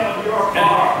try to get out of your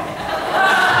car.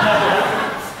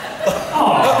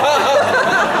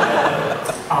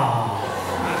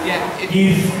 Yeah,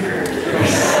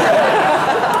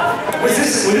 Was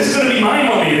this going to be my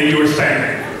money that you were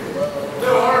spending?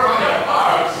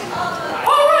 Alright!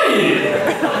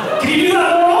 Can you do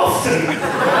that more often?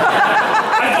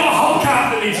 I've got a hubcap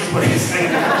that needs replacing.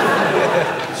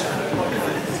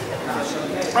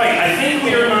 Right, I think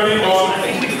we are moving on. I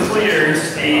think we've cleared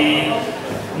the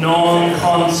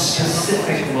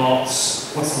non-con-specific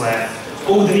lots. What's left?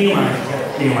 Oh, the Neo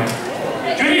Mag. Neo Mag.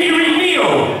 Do any of you read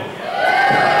Neo?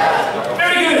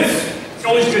 Very good. It's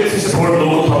always good to support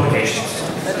local publications.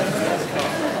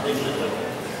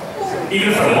 Even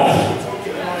if they're awful.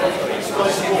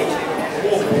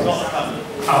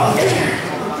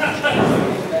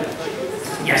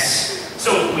 Yes.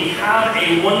 So we have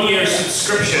a 1-year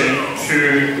subscription to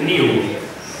Neo.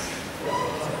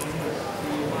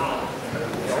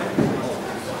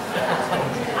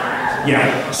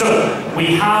 Yeah. So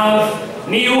we have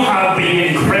Neo have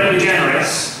been incredibly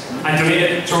generous and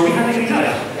donated. So are we handing these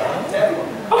out?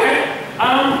 Okay.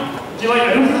 Do you like? I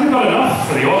don't think we've got enough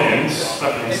for the audience.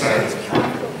 That being said.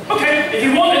 Okay. If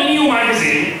you want a Neo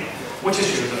magazine, which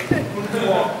issue is it?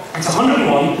 It's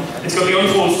 101. It's got the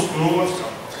untold.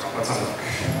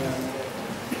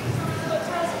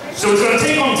 So it's going to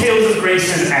take on Tales of Grace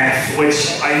and F,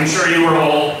 which I'm sure you were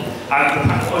all at the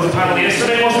panel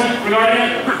yesterday, wasn't it, regarding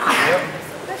it?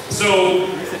 So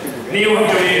Neo have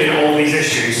donated all these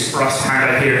issues for us to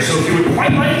hand out here. So if you would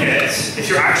quite like it, if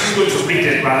you're actually going to read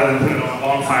it rather than put it on a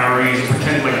bonfire or use it for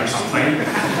kindling or something.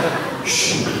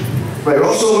 Right, we're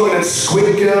also looking at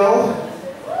Squid Girl.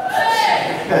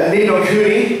 Nino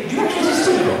Cooney. Did you actually see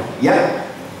Squid Girl? Yeah.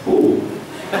 Ooh.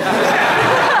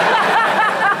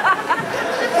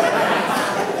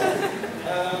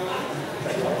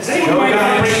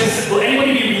 Will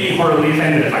anybody be really horribly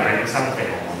offended if I break this up?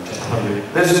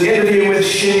 There's an interview with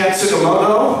Shinya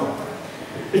Tsukamoto.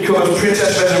 It covers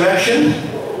Princess Resurrection.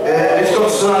 It's got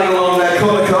starting along there,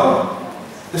 Konako,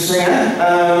 the singer.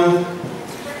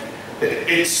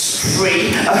 It's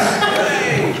free.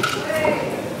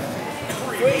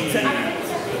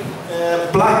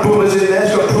 Black Bull is in there,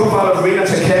 it's got a profile of Rina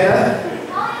Takeda.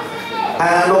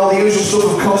 And all the usual stuff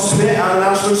of cosplay and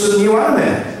announcements of the new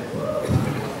anime.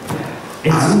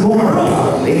 And more,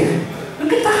 apparently.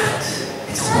 Look at that!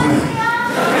 It's a woman.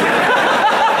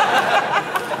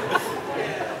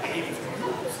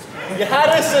 You had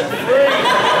us at 3.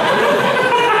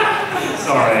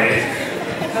 Sorry.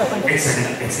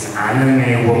 It's an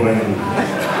anime woman.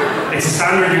 It's a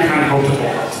standard you can't hold to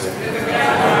hold to.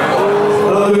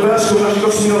 Well, the reverse cover has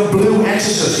got something on Blue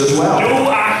Exorcist as well.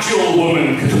 No actual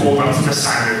woman could hold up to the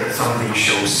standard that some of these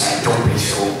shows set. Don't be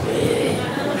so.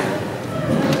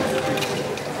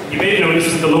 You may have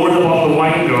noticed that the lower the bottle of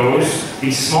wine goes,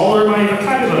 the smaller my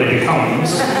vocabulary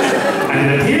becomes,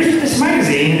 and it appears that this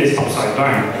magazine is upside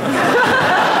down.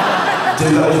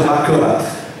 Dude, that was a back cover.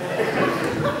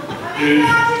 Dude,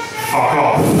 fuck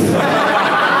off.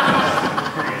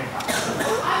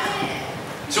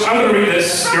 So I'm going to read this.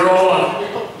 You're all.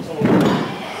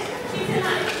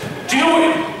 Do you know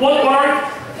what art?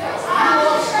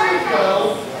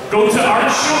 Go to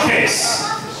Art Showcase.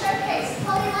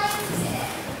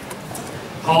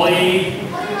 Holly.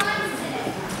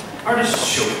 Artist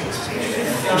Showcase.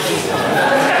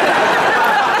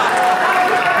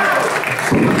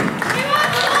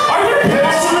 Are there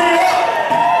possibly?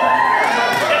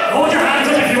 Hold your hands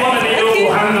up if you want to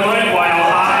kneel. Hand them out while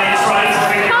I try to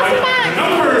figure out how the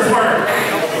numbers work.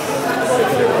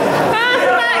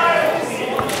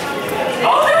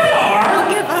 Oh, there they are.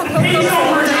 These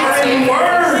numbers are in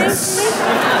words.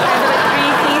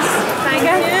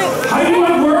 How do you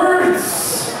have words?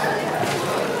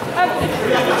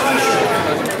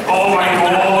 Oh my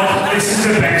god, this is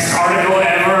the best article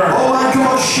ever. Oh my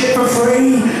god, shit for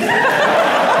free!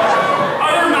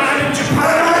 Other man in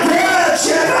Japan. Yeah,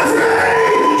 shit for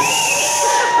free!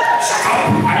 Shut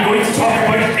up, I'm going to talk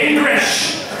about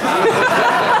English.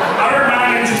 Other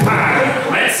man in Japan.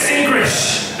 Let's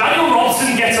English. Daniel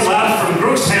Robson gets a laugh from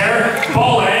gross hair,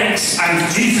 ball eggs,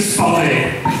 and Jesus body.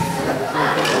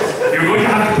 You're going to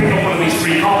have to pick up one of these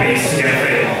free copies to get a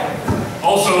thing.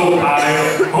 Also, I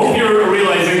hope you're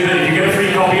realizing that if you get a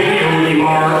free copy of Neo, you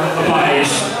are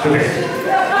obliged to pay.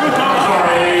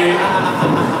 Sorry.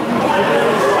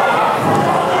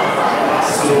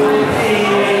 So,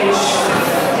 page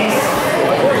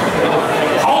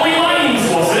 54. Holly Lines,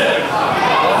 was it?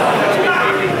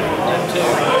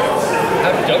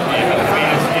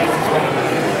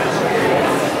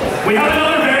 We have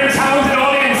another very talented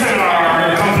audience in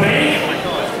our company.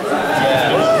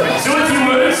 So if you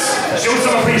would, show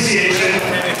some appreciation.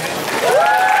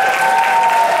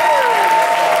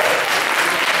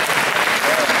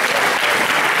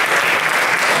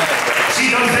 She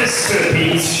does this to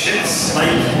appease shits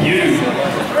like you.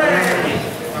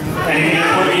 Anything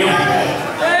else want to be on?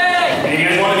 Anything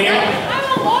else want to be on?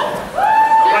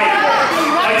 Right.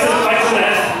 Right to the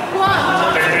left.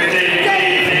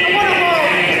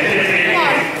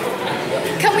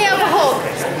 Can we have a hug?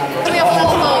 Can we have a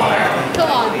little hug?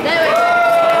 Come on, there we go.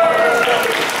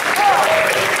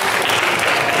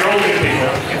 You're all good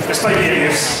people, despite the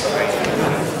ignorance.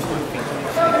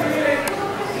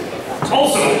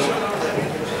 Also,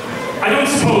 I don't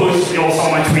suppose you all saw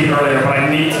my tweet earlier, but I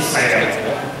need to say it.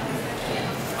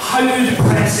 How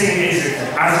depressing is it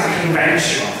that as a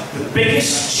convention, the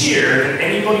biggest cheer that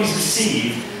anybody's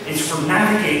received is for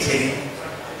navigating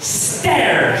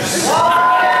stairs?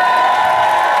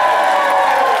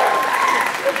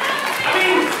 I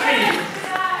mean,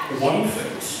 1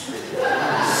 foot.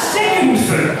 2nd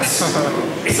foot.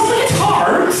 It's not like it's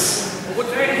hard.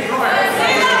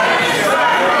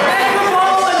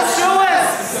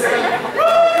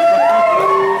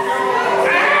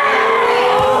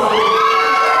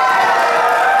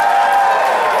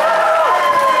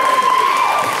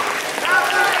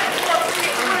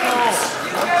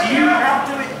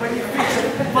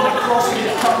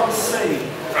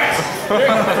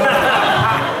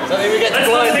 So we get to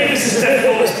Let's make this as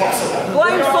difficult as possible.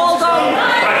 Blindfold on.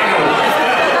 Right, no.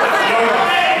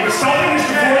 We're stopping this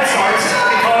before it starts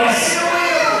because,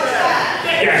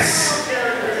 yes,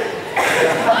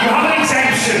 you have an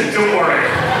exemption, don't worry.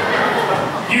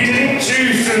 You didn't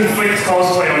choose to inflict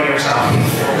cosplay on yourself.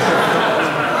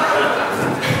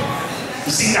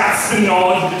 You see, that's the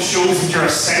nod that shows that you're a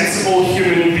sensible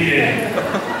human being.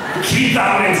 Keep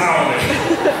that mentality.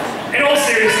 In all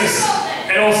seriousness,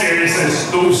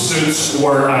 those suits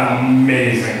were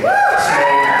amazing. So,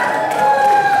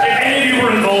 if any of you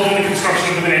were involved in the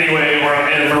construction of them in any way or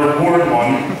have ever worn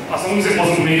one, as long as it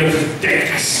wasn't made out of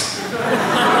dicks,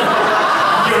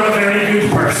 you're a very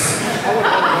good person.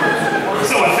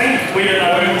 So I think we are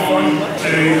now on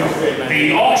to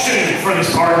the auction for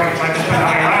this car because I've just been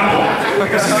having a ramble.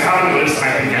 Because if you have haven't noticed,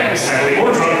 I've been getting steadily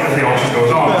more drunk as the auction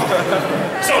goes on.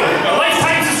 So, a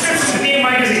lifetime subscription to Neo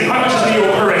magazine. How much is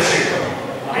Neo per issue? Did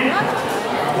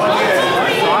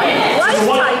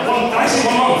I say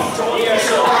 1 month?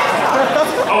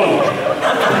 Oh.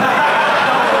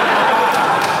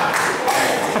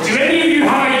 Do any of you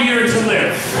have a year to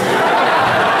live?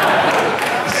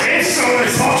 If so,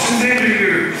 this auction's into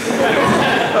you.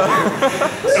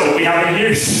 So we have a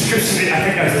year's subscription. I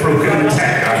think I've broken the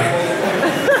tech guy.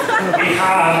 We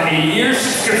have a year's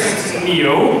subscription to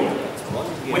Neo,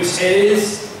 which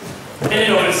is, in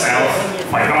and of itself,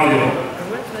 quite valuable.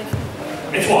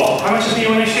 It's what? How much is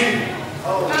Neo an issue?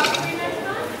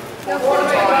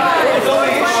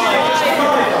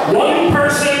 One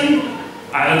person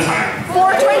at a time.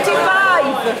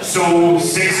 425. So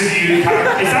 6 of you. Is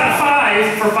that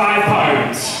 5 for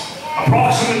 £5?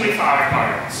 Approximately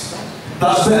 £5.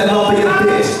 That's better not be a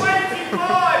bit.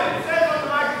 25! It says on the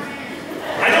magazine.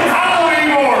 I don't have one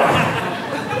anymore.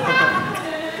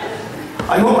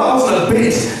 I hope that wasn't a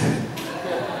bit.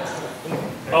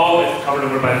 Oh, it's covered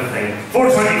over by the thing.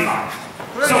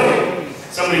 425. So,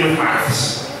 somebody with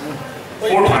maths.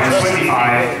 £4 times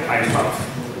 25 times 12.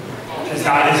 Because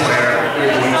that is where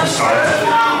we're going to start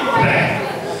today.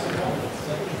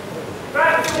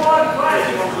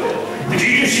 Did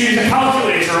you just use a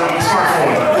calculator on the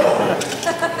smartphone?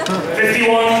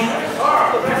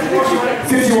 51?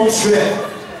 51 straight.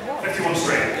 51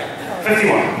 straight.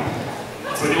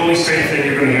 51. So the only straight thing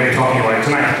you're going to hear me talking about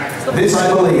tonight. This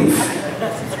I believe.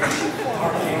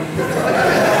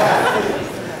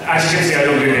 As you can see, I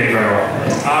don't do it very well.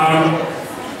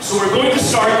 So we're going to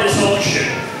start this auction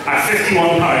at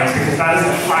 £51 because that is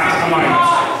the flat amount.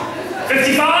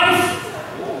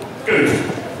 55? Good.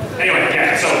 Anyway,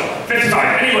 yeah, so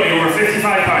 55. Anybody over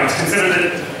 £55, consider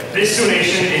that this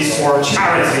donation is for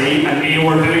charity and we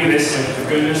are doing this with the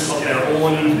goodness of their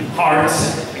own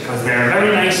hearts because they're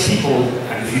very nice people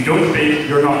and if you don't bid,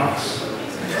 you're not nice.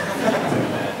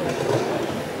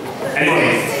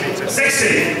 Anybody? 60.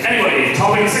 Anybody?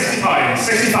 Topping 65.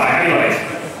 65. Anybody?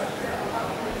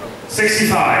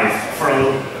 65 for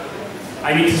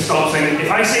I need to stop saying,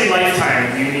 if I say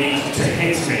lifetime, you need to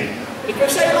hit me. If you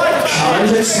say lifetime.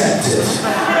 Challenge accepted.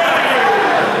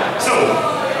 So,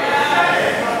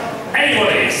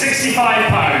 anybody,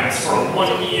 £65 for a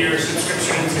 1-year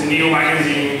subscription to Neo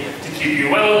magazine to keep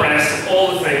you well abreast of all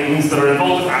the things that are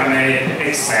involved with anime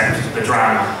except the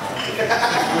drama.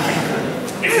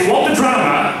 If you want the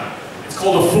drama, it's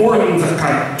called a forums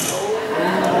account.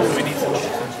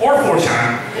 Or 4chan.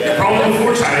 The problem with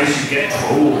 4chan is you get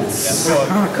trolls.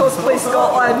 Cosplay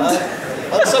Scotland.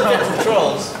 On the subject of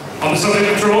trolls. On the subject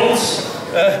of trolls,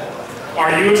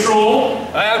 are you a troll?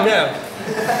 I am now.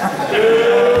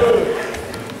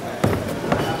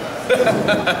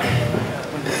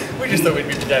 We just thought we'd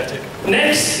be pedantic.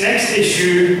 Next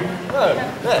issue.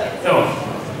 No.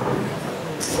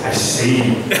 I see.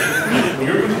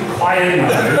 You're going to be quiet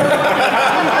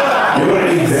now. You're going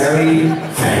to be very,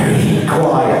 very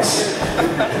quiet.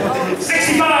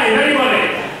 65, anybody?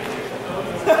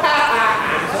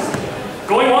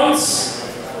 Going once?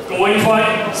 Going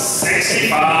twice?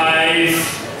 65.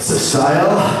 It's a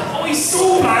style. Oh, he's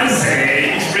so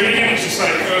blasé. He's really just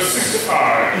like, 65.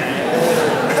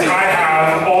 I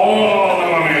have all the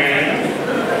money.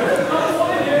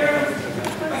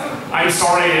 I'm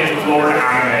sorry, Lord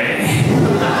Anime.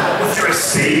 With your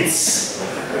estates.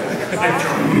 And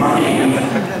your money.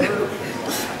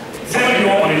 Does anybody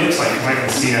know what he looks like? I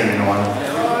haven't seen him in a while.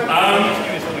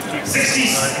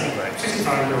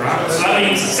 65 you're around. So that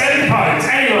means £70.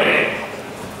 Anyway,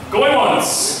 going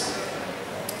once.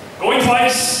 Going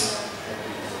twice.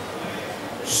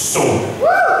 Sold.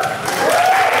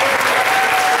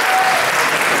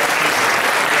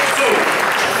 So,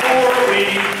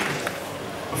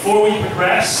 before we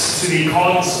progress to the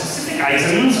con-specific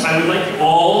items, I would like you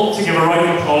all to give a round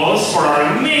of applause for our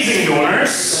amazing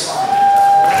donors.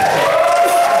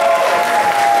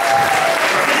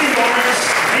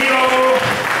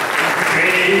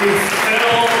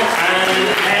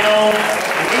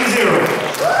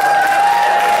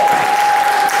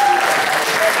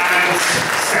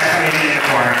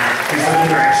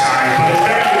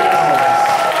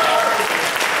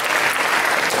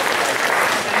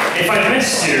 If I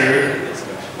missed you,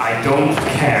 I don't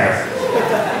care.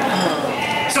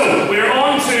 So, we're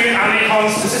on to Amecon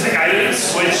specific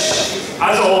items, which,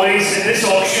 as always, in this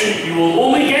auction, you will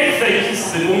only get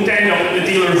things that won't end up in the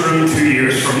dealer's room 2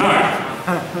 years from now.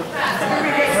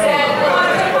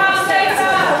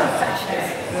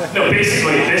 No,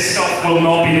 basically, this stuff will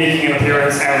not be making an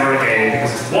appearance ever again,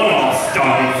 because it's one-off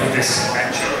done for this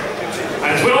convention.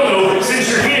 And as we all know, since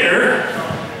you're here,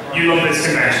 you love this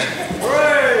convention.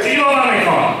 Do you love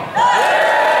Amecon?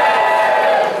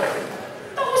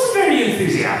 That was very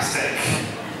enthusiastic.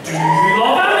 Do you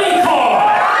love Amecon?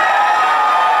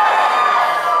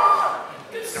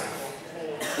 Good stuff.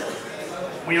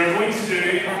 We are going to do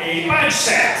a badge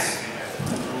set,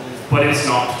 but it's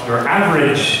not your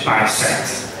average badge set.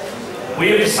 We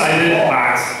have decided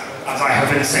that, as I have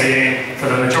been saying for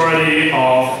the majority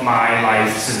of my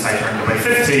life since I turned about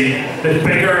 50, that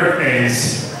bigger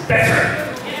is better.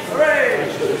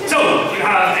 So, you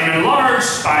have an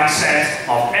enlarged badge set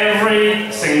of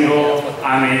every single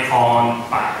Amecon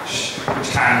badge,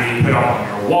 which can be put up on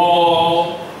your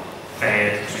wall,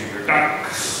 fed to your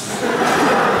ducks,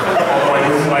 although I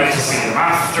would like to see them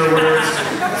afterwards.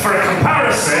 For a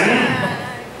comparison,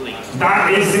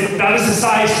 that is the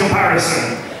size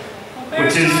comparison,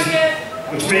 which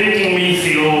making me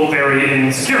feel very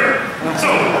insecure. So,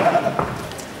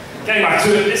 getting back to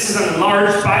it, this is an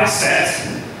enlarged badge set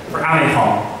for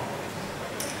Amecon.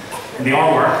 And the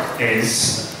artwork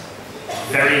is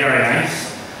very, very nice.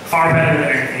 Far better than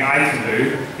anything I can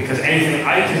do, because anything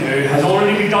I can do has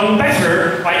already been done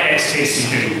better by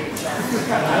XKCD.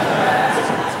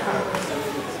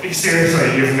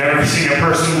 Seriously, you've never seen a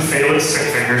person fail at stick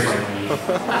figures like me. And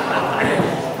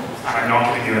I'm not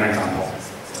going to give you an example.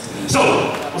 So,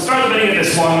 we'll start the bidding of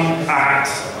this one at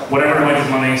whatever amount of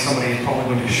money somebody's probably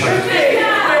going to shout.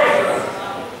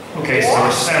 Okay, so there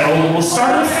are several. We'll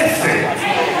start at 50.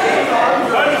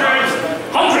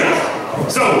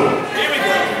 100. So,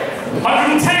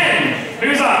 110.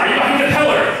 Who's that? Are you behind the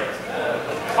pillar?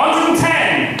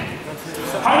 110.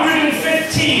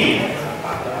 115.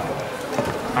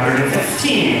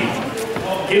 115.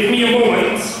 Give me a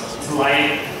moment to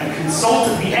light and consult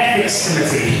the ethics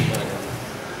committee.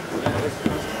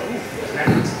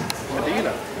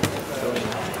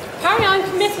 Apparently I'm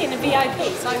committing a VIP,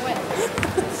 so I win.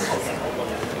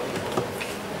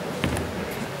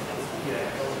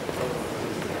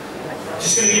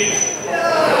 Just gonna give.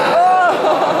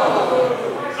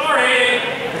 Sorry.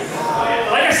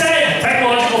 Like I said,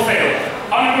 technological fail.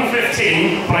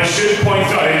 115, but I should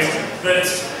point out that,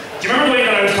 do you remember the way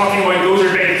that I was talking about those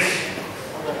are big?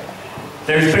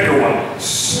 There's bigger ones.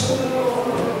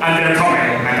 And they're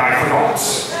coming, and I forgot.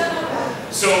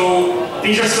 So,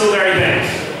 these are still very big.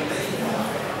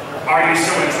 Are you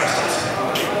still interested?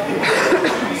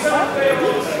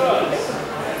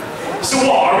 So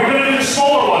what, are we going to do the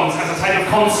smaller ones as a type of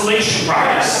consolation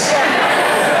prize?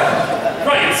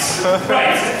 Right.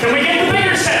 Can we get the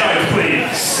bigger set out, please?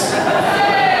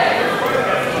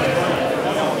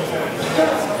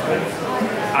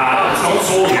 It's not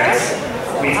sold yet.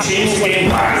 We've changed the game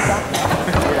plan.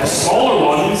 The smaller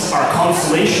ones are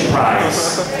consolation prize.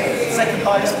 Second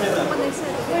highest bidder.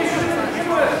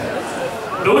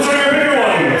 Those are your bigger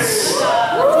ones.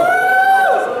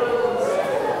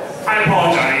 I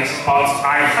apologise, but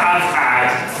I have had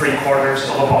 3/4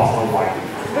 of a bottle of wine.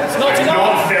 It's not enough.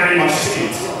 Not very much to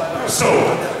eat. So,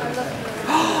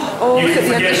 Oh, you look can at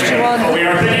the forgive extra me, one. but we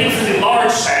are bidding for the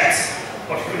large set,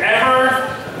 but whoever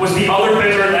was the other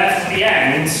bidder left at the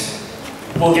end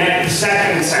will get the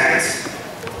second set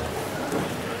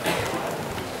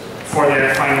for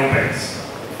their final bids.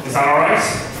 Is that alright?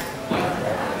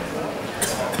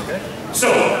 So,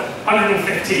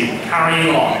 115,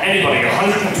 carrying on. Anybody,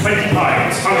 120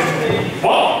 pounds.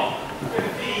 What?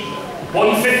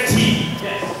 150.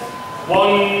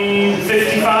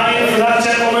 155 for that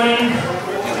gentleman.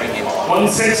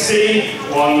 160,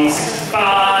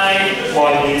 165,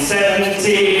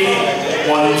 170,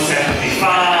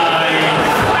 175,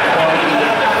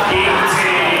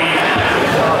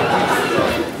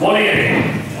 180,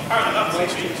 180.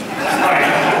 Right,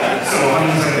 so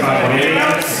 175, 180.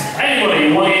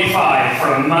 Anybody, 185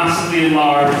 for a massively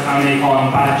large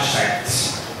Amecon badge set.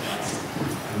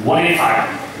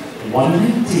 185,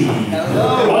 190,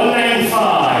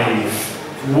 195,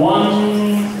 200.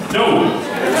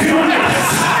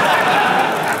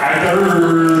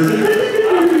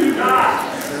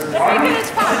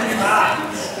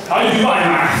 How do you buy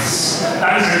maths?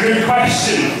 That is a good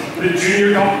question. The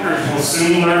junior doctors will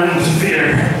soon learn to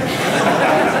fear.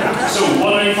 So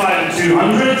 195 and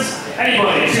 200.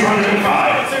 Anybody?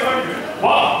 205.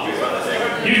 What?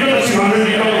 You've got the 200,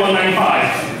 you've got the 195.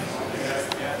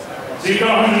 So you've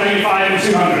got 195 and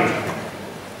 200.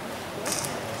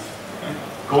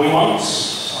 Going once.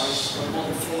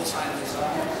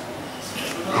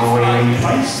 Going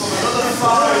twice.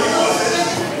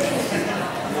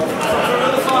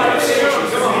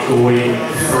 Going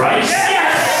thrice.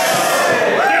 Yes!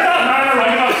 Get that man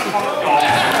right up.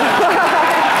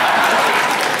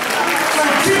 So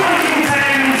 210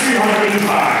 and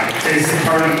 205 is the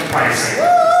current pricing.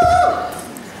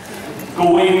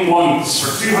 Going once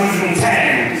for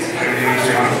 210,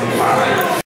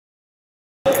 205.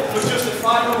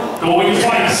 Going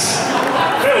twice.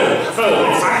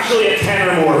 Phil, it's actually a 10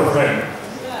 or more for him.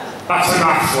 That's how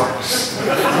maths works.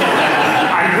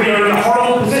 And we are in a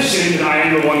horrible position that I am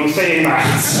the one saying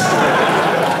maths.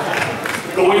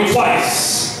 Going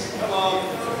twice. Come on.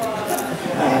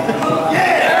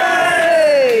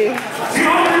 Yay!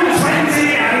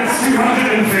 220 and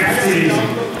 250.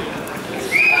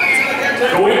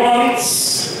 Going once.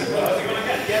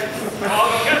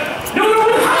 No,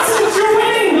 it hasn't! You're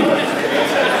winning!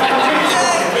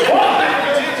 What?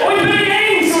 Oh, you play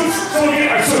games! So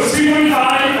it's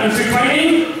 225 and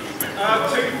 220?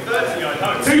 230, I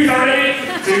know.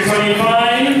 230,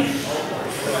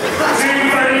 225,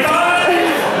 235.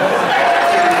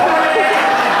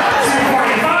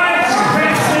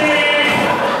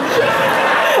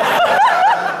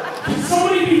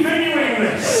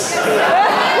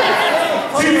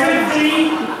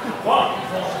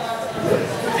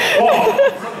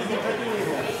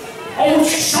 Oh,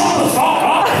 shut the fuck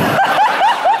up!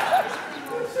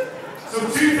 So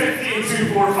 250 and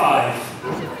 245.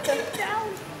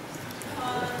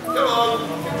 Come on.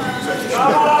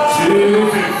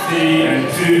 250 and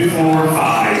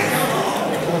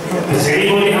 245. Does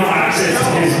anybody have access to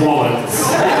his wallet?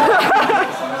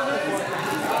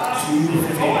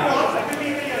 250.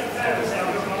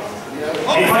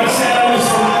 If I said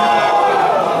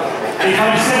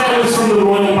I was from the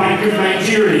Royal Bank of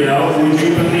Nigeria, would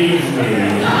you believe me?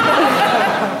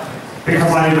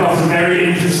 Because I've got a very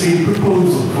interesting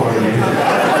proposal for you.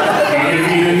 You give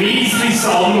me the measly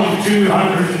sum of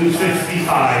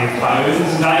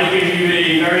 £255, and I give you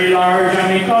a very large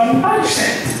Amecon bag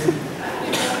set.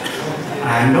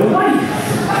 And a wife.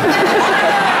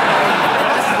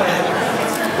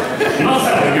 Not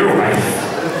selling your wife.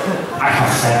 I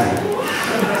have 7.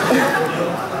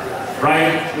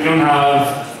 Right? We don't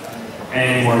have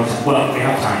any more. Well, we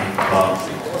have time, but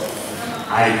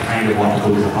I kind of want to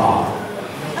go to the bar.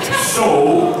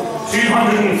 So,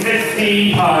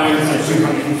 £250 and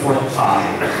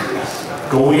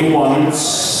 245. Going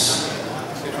once.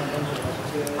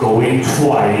 Going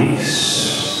twice.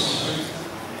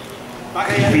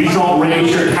 Please don't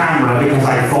raise your camera because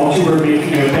I thought you were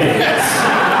making a bet.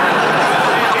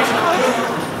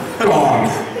 Go on.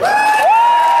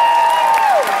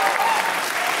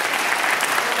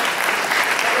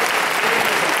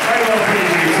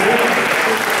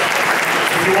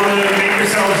 If you want to make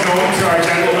yourselves known to our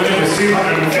gentleman, it was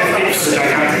 250 for the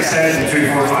gigantic set and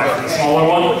 245 for the smaller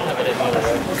one.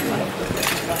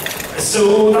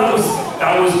 So that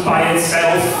was by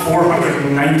itself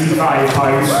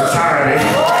 £495 for charity.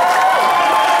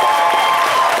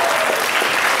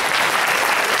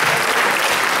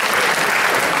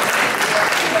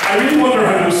 I really wonder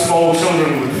how those small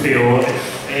children would feel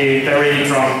if a very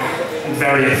drunk,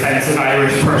 very offensive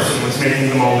Irish person was making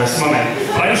them all this money.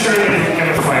 But I'm sure they didn't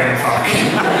give a flying fuck.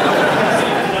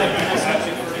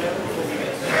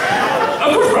 Of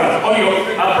course, Brad. On you go.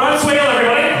 Brad Swale,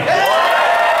 everybody.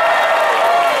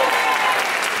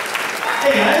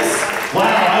 Hey guys.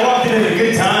 Wow, I walked in at a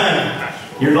good time.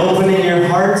 You're opening your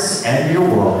hearts and your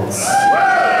worlds.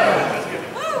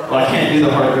 Well, I can't do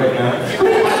the heart right now.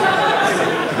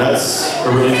 That's a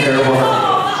really terrible heart.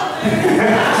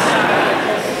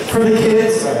 For the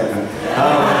kids.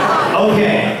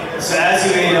 Okay, so as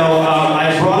you may know,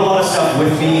 I brought a lot of stuff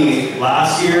with me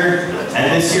last year,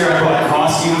 and this year I brought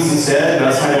costumes instead, and I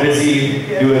was kind of busy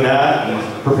doing that and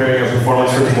preparing a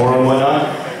performance for tomorrow and whatnot.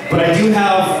 But I do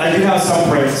have some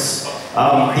prints.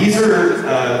 These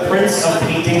are prints of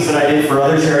paintings that I did for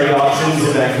other charity auctions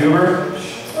in Vancouver.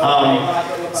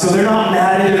 So they're not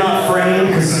matted, they're not framed,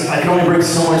 because I can only bring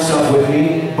so much stuff with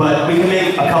me, but we can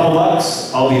make a couple bucks,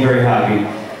 I'll be very happy.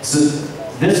 So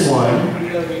this one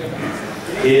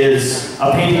is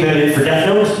a painting that I did for Death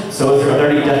Note. So are there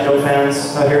any Death Note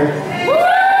fans out here?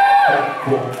 Okay,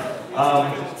 cool.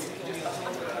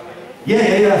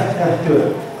 Yeah, do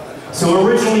it. So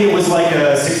originally it was like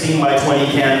a 16 by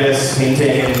 20 canvas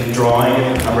painting and drawing,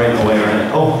 and I'm writing away on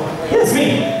it. Oh, yeah, it's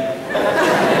me.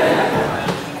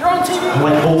 You're on TV. I'm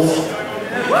like both.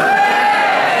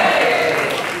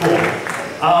 Cool.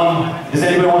 Does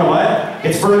anybody want to buy it?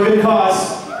 It's for a good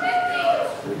cause.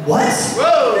 What?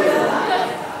 Whoa!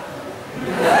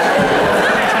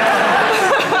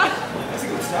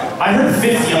 I heard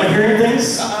 50. Am I hearing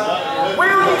things?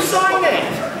 Where will you sign it?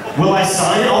 Will I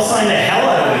sign it? I'll sign the hell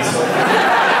out of it.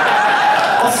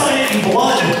 I'll sign it in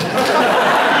blood.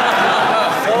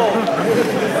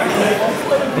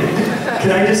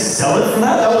 Can I just sell it for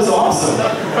that? That was awesome.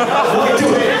 Look into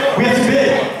it. We have to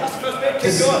bid.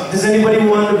 Does anybody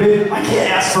want a bit? I can't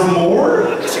ask for more.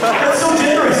 That's so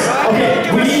generous.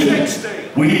 Okay,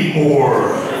 we need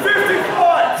more.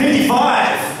 55!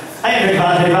 55. I have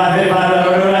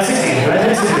 60.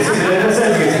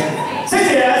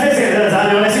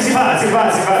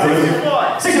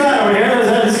 65 over here.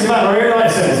 65 over here.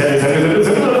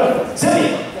 70.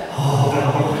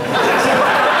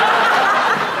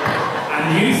 And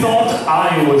you thought I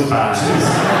was bad.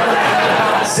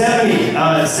 70.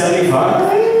 75.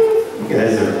 You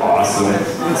guys are awesome.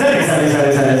 70.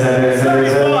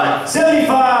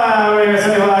 75.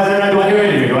 Do I hear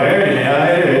anything?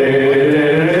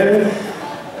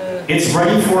 It's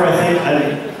ready for, I think, an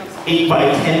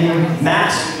 8x10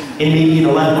 mat in maybe an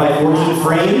 11x14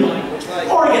 frame.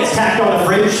 Or it gets tacked on the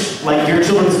fridge, like your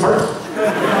children's part.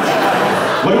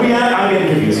 What are we at? I'm getting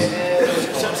confused.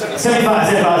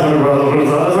 75. Do I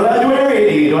hear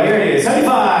 80? Do I hear 80?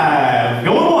 75.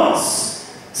 Going once.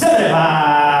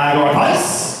 75. Going twice.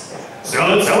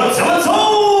 Sell it.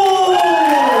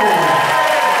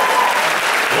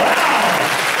 Wow.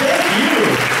 Thank you.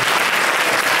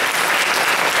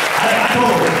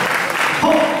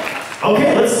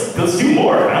 Okay, let's do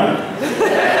more, huh?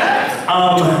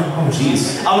 Oh jeez.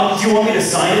 Do you want me to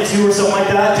sign it too or something like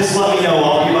that? Just let me know.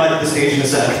 I'll be by the stage in a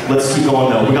sec. Let's keep going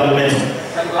though. We got momentum.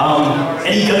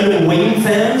 Any Gundam Wing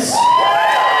fans?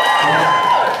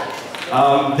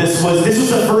 This was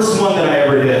the first one that I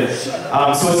ever did. So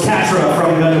it's Katra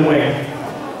from Gundam Wing.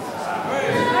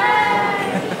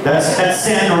 That's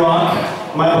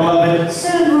Sandrock, my beloved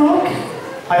Sandrock.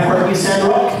 I heart you,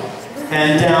 Sandrock.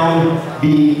 And down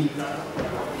the.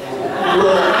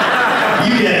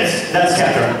 You get it. That's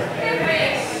Katra.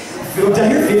 Did I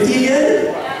hear 50 again?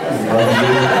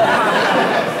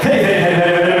 Hey.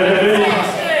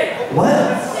 What?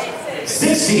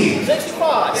 60.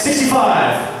 65.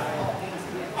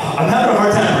 I'm having a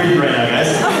hard time breathing right now, guys.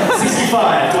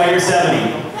 65. Do I hear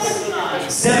 70?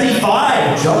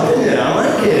 75. Jumping in. I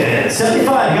like it.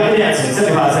 75. You got me dancing.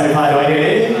 75. Do I hear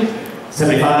 80?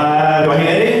 75. Do I hear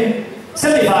 80?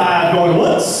 75. Going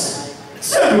once.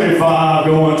 75.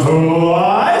 Going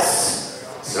twice.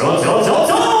 So.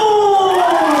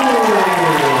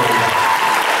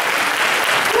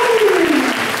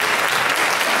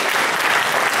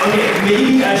 Okay,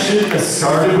 maybe I shouldn't have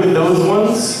started with those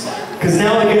ones, because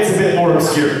now it gets a bit more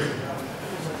obscure.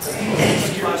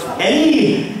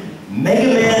 Any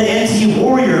Mega Man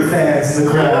anti-warrior fans in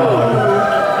the crowd?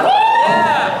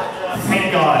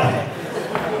 Thank God.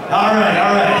 All right.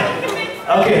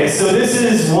 Okay, so this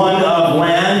is one of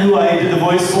Lan, who I did the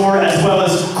voice for, as well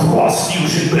as Cross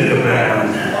Fusion Mega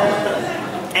Man.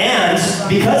 And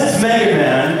because it's Mega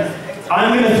Man,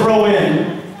 I'm going to throw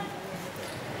in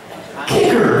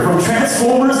Kicker from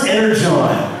Transformers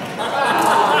Energon.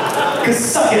 Because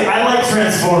suck it, I like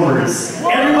Transformers.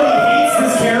 Everybody hates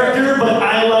this character, but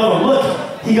I love him. Look,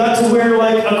 he got to wear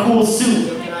like a cool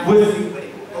suit with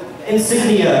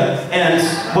insignia and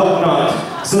whatnot.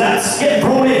 So that's getting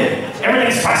thrown in.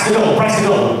 Everything's price to go.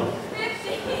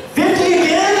 50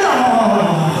 again?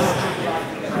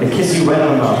 Oh. I kiss you right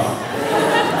on the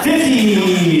mouth.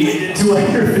 50. Do I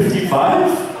hear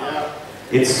 55?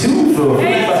 It's 2 for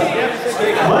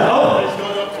 55. What?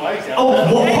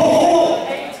 Whoa.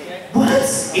 What?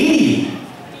 80.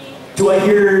 Do I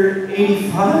hear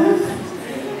 85?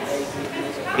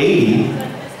 80,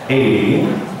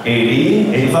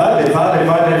 85.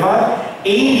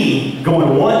 80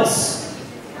 going once.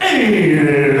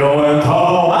 80 going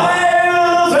twice.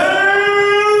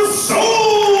 And so.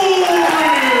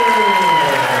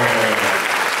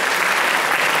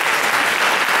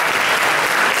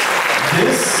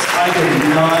 This I did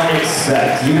not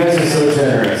expect. You guys are so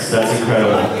generous. That's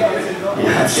incredible.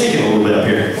 Yeah, I'm shaking a little bit up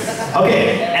here. Okay,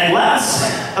 and last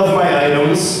of my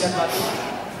items,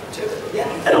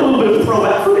 and a little bit of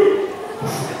throwback for me.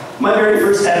 My very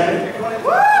first anime.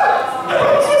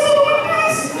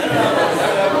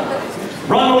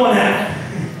 Ranma 1/2.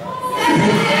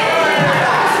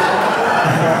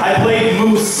 I played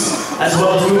Moose as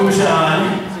well as Mushan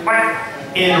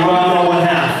in Ranma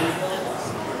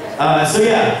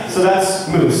 1/2. So that's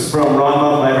Moose from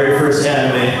Ranma, my very first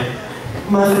anime.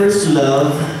 My first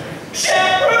love.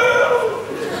 Shampoo!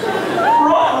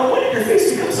 Ranma, when did your face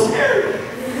become so hairy?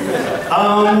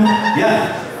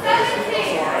 Yeah.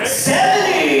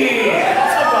 70!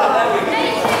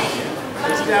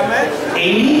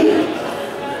 80?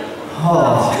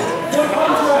 Oh.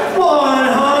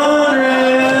 100!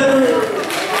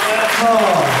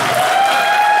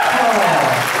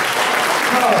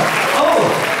 Oh,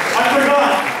 I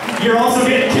forgot. You're also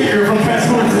getting Kicker from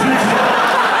Transformers.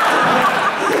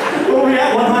 Where are we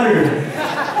at? 100.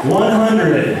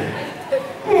 100.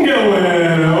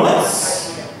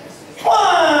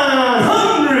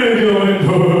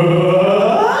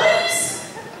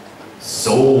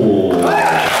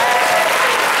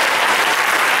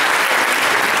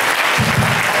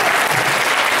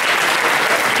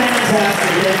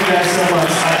 Fantastic. Thank you guys so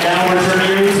much. Now we're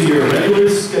turning you to your regular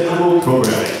scheduled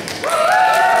programming.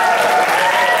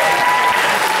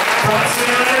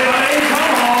 Everybody,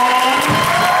 come on!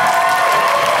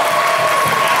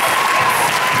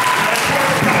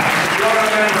 You're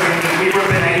remembering that we were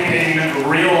paying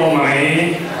real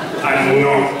money and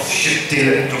not shitty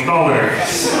little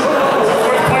dollars.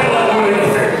 We're quite a lot more than you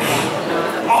think.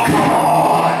 Oh, come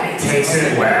on! It takes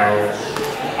it well.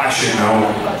 I should know.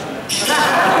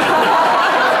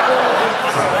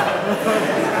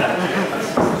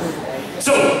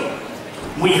 So,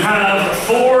 we have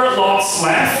 4 lots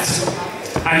left,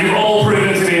 and you've all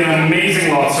proven to be an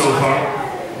amazing lot so far.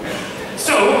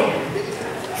 So,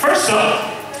 first up,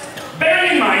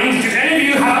 bearing in mind, do any of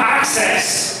you have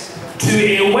access to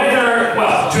a weather,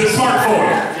 well, to a smartphone?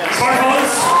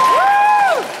 Smartphones?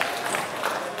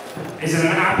 Is it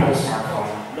an Apple smartphone?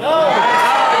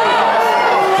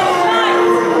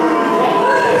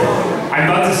 I'm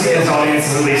glad to see this audience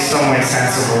is at least some way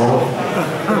sensible.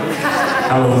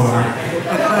 Hello, Mark.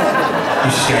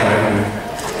 You scared me.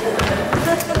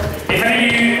 If any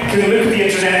of you can look at the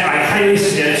internet, I highly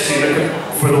suggest you look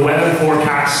for the weather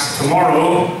forecast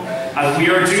tomorrow, as we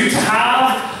are due to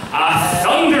have a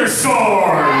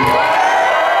thunderstorm.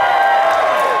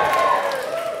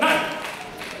 Now,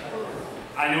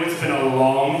 I know it's been a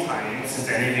long time since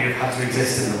any of you have had to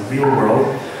exist in the real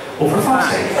world. Oh, for fuck's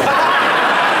sake.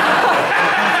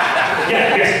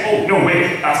 Yeah, yes. Oh, no,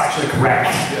 wait. That's actually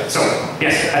correct. So,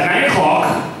 yes, at 9 o'clock,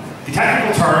 the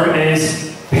technical term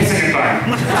is pissing it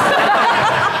down.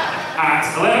 At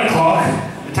 11 o'clock,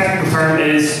 the technical term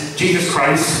is Jesus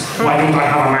Christ, why don't I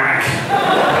have a Mac?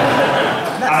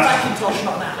 That's Macintosh,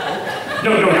 not an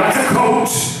Apple. No, that's a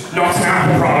coach, not an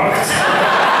Apple product.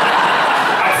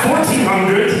 At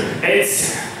 1400,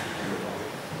 it's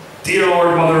Dear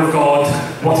Lord, Mother of God,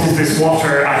 what is this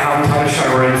water? I haven't had a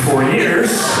shower in 4 years.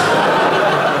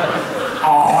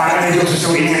 Oh, angels are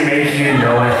so easy to make, you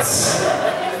know it.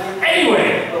 Anyway,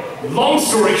 long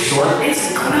story short,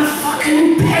 it's gonna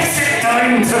fucking piss it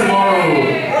down tomorrow.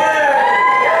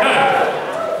 Now,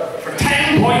 for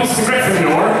 10 points to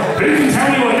Gryffindor, who can tell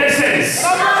me what this is?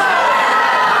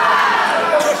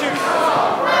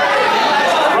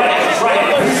 Right,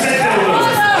 who said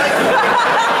dildos?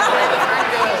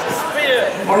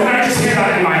 Or did I just hear that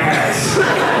in my head?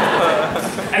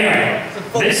 Anyway,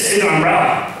 this is an umbrella,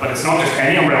 but it's not just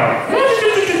any umbrella.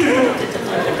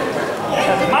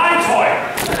 My toy.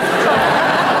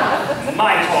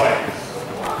 My toy.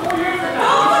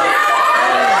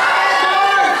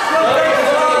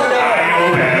 I know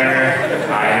better.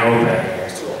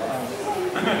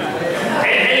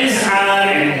 It is an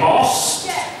embossed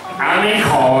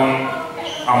Amecon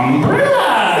umbrella.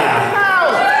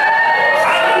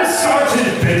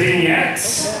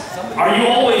 Are you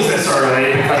always this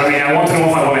early? Because I mean, I want to know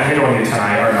if I want to hit on you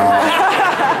tonight or not.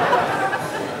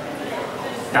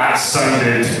 That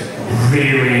sounded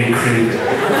really creepy.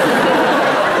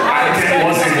 It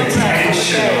wasn't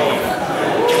intentional.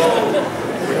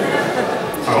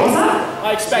 What was that? I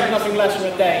expect nothing less from a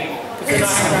Dave, because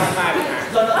they're not around mad.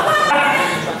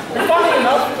 Funny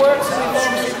enough, it works in the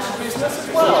pharmaceutical business as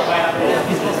well.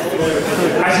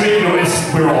 As you may notice,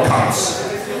 we're all cunts.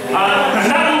 And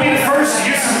that will be the first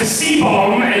use of the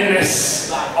C-bomb in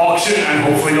this auction, and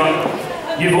hopefully not.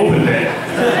 You've opened it.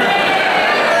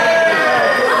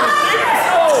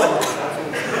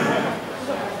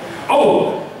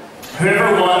 Oh!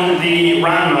 Whoever won the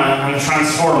Ranma and the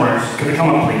Transformers, could they come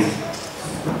up, please?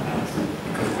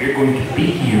 Because we're going to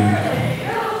beat you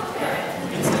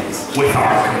with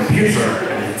our computer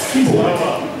and its keyboard.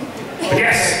 But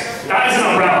yes, that is an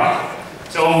umbrella.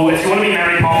 So if you want to be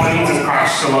Mary Poppins and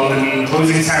crash the London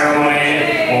closing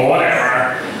ceremony or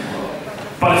whatever,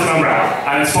 but it's an umbrella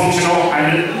and it's functional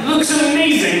and it looks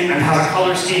amazing and has a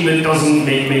colour scheme that doesn't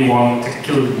make me want to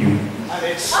kill you. And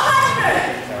it's...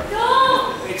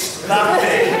 No! It's that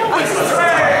big. Can I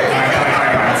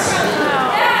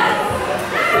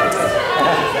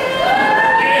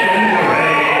in the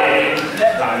rain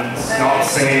and not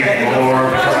singing anymore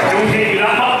because I don't hate you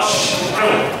that much.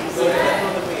 No.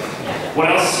 What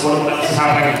else? What else is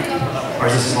happening? Or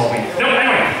is this involving? No,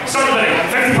 anyway, start the bidding.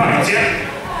 50 pounds, yeah?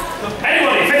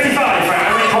 Anybody, 55, right?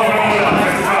 I'm really calling on with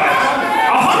 55.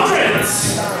 100!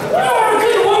 You're a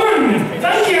good woman!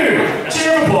 Thank you! A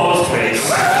cheer of applause, please.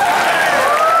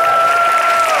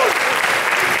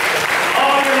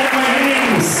 Oh, you're like my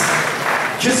minions!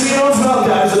 Just so you know as well,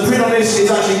 guys, the print on this is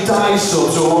actually die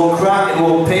stuff, so it won't crack, it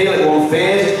won't peel, it won't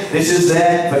fade. This is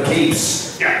there for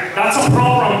keeps. Yeah, that's a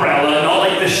proper umbrella, not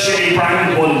like the shitty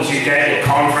branded ones you get at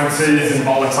conferences and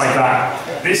bollocks like that.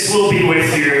 This will be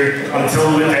with you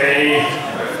until the day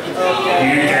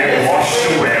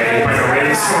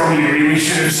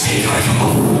state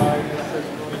title.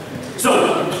 So,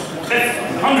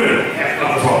 100. Yeah,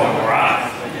 that was wrong. Alright.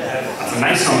 That's a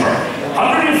nice number.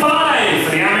 105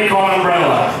 for the Amecon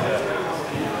umbrella.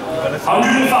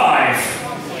 105.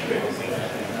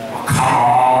 Oh, come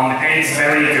on, it's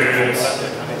very good.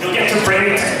 You'll get to bring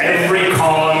it to every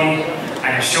con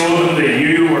and show them that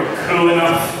you were cool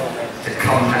enough to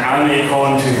come to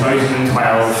Amecon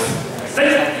 2012.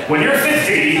 Then, when you're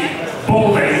 50,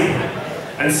 balding,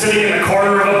 and sitting in the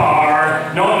corner of a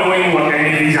bar, not knowing what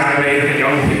any of these animated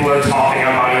young people are talking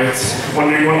about,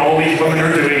 wondering what all these women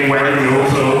are doing wearing no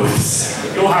clothes,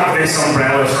 you'll have this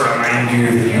umbrella to remind you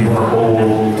that you were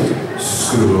old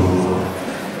school.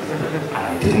 And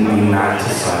I didn't mean that to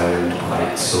sound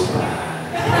quite so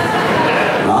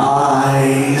bad.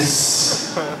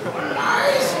 Lies.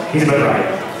 He's a bit right.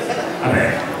 Okay.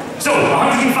 So,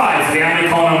 105 for the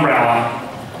Amecon umbrella.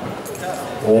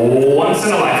 Once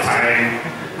in a lifetime.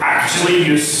 Actually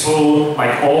useful,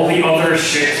 like all the other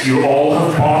shit you all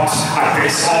have bought at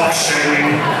this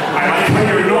auction. I like how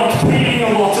you're not paying a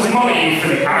lot of money for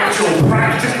the actual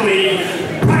practical,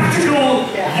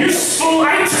 useful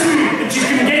item that you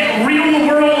can get real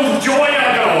world joy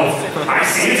out of. I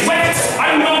see it's wet.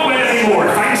 I'm not wet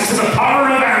anymore, thanks to the power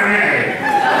of anime.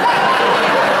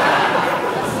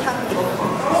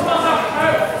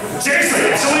 Seriously,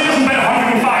 if somebody doesn't bet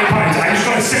 £105, I'm just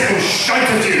going to sit and shout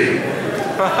at you.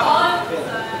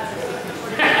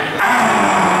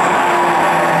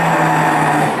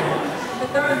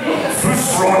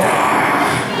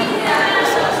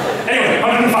 Anyway,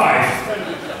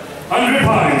 105.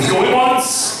 £100. Going once.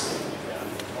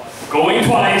 Going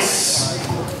twice.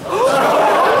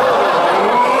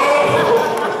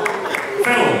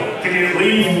 Phil, can you at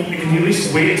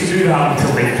least wait to do that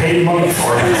until they pay money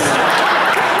for it?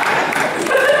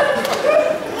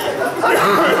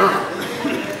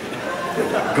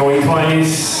 Going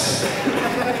twice.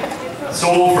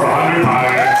 Sold for £100.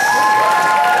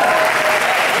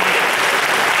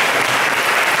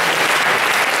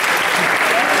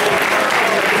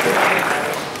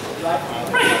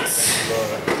 Right.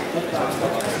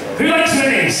 Who likes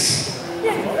minis?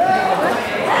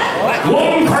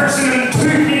 One person and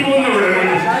two people in the room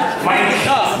like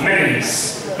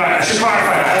minis. But I should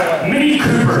clarify that. Mini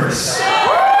Coopers.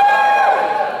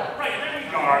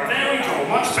 Right, there we go,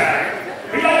 much better.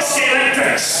 Who likes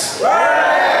electrics?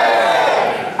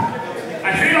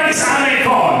 And who likes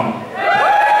Amecon?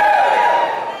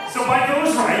 So by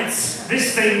those rights,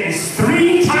 this thing is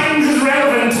 3 times as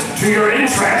relevant to your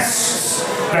interests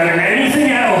than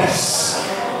anything else.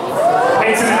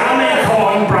 It's an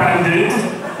Amecon branded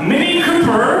Mini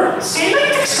Cooper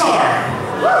electric car.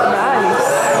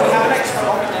 Nice.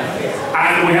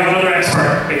 And we have another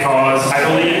expert because I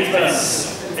believe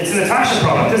it's an Natasha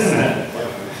product, isn't it?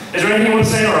 Is there anything you want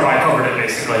to say, or have I covered it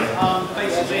basically?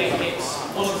 Basically, it's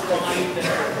one of the lines that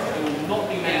will not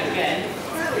be made again,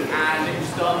 and it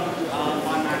was done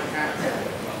by Amecon.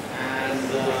 And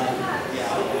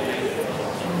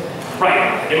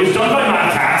Right, it was done by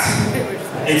Madcat.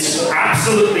 It's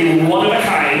absolutely one of a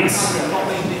kind.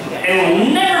 It will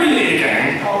never be made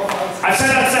again. I've said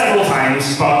that several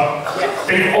times, but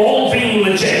they've all been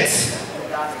legit.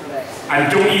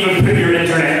 And don't even put your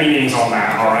internet meanings on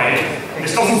that, alright?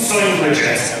 This doesn't sound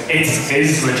legit. It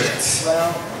is legit.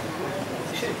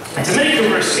 It's a Mini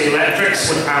Cooper Electrics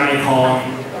with Amecon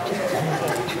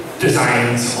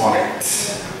designs on it.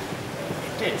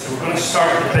 So we're going to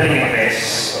start the bidding of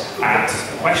this at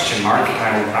question mark, and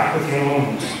I will be back with you in a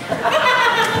moment.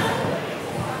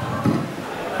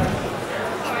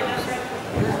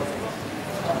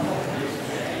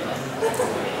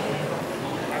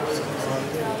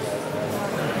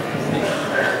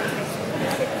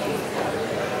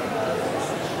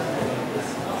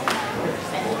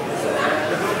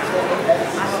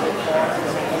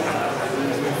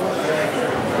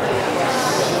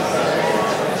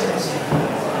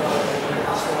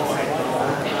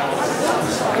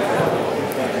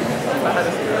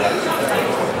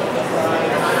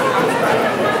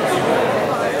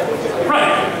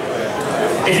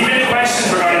 If you have any questions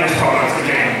regarding this product,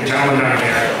 again, the gentleman down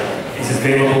here is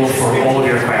available for all of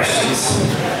your questions.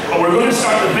 But we're going to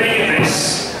start the bidding of this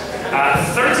at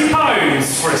 £30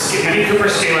 for a Mini Cooper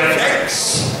Scale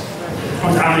FX.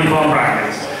 With Amecon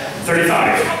brand.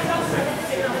 35.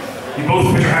 You both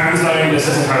put your hands down, this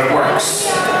isn't how it works.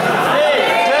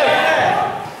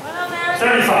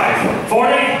 35.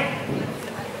 40?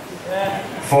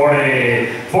 40.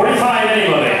 45,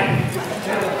 anybody?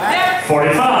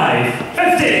 45.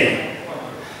 50.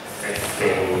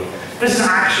 50. This is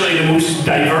actually the most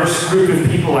diverse group of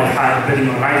people I've had bidding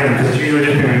on an item, because it's usually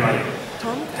just been like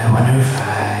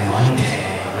 105,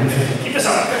 110. Keep this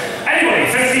up. Anyway,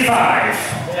 55.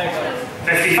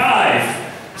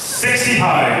 60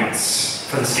 pounds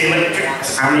for the Scalextric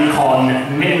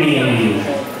Amecon Mini,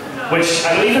 which I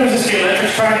believe there was a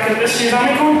Scalextric track at this year's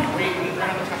Amecon. We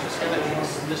ran the Tasha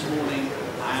Scalextric this morning,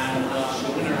 and the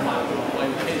winner might go away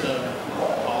with his own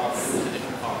car, it was a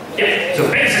different car. Yeah, so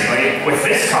basically, with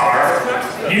this car,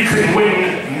 you can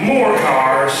win more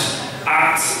cars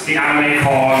at the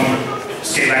Amecon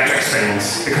Scalextric spins,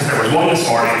 because there was one this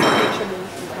morning,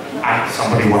 and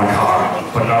somebody won a car,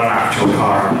 but not an actual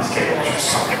car, Scalextric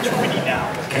car.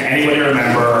 Can anybody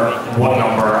remember what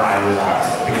number I was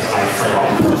at? Because I forgot.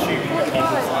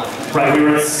 Right, we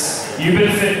were at, you bid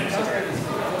at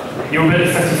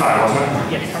 55, wasn't it?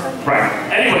 Yes. Right,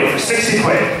 anyway, for 60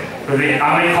 quid, for the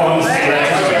Amecon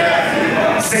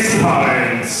Scalextric, 60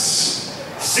 pounds.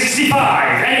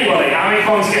 65, anybody,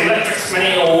 Amecon Scalextric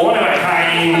Mini, one of a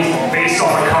kind, based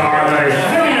off a car that is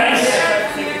very nice.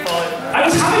 I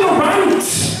was having a rant!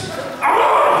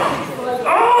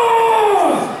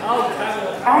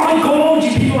 Oh my god, you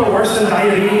people are worse than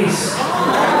diabetes.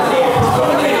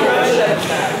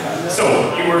 So,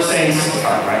 you were saying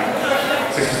 65, right?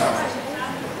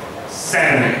 65.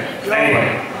 70. Anyway,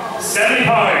 70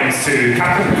 pounds to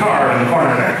Captain Picard in the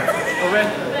corner there.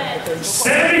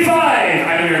 75!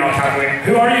 I know you're not calculating.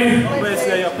 Who are you?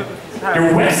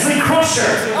 You're Wesley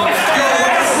Crusher.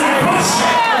 Wesley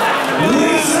Crusher.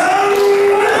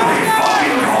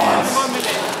 Fucking God.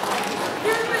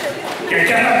 Get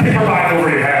that paper bag over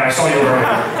your head. I saw you earlier.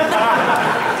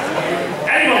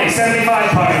 Anyway, 75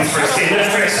 pounds for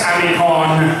Scalextric's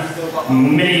Amecon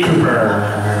Mini Cooper.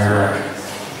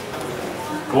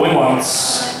 Going once.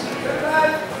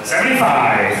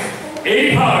 75.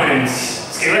 80 pounds.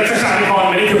 Scalextric's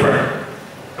Amecon Mini Cooper.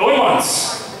 Going once.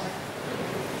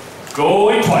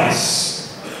 Going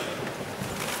twice.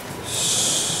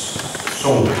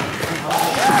 Sold.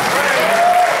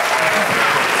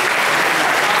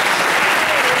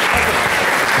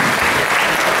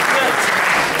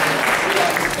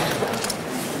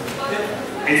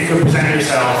 If you could present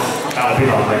yourself, that would be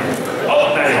lovely.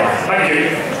 Oh, there you are. Thank you.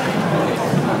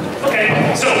 Okay,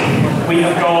 so we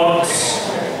have got,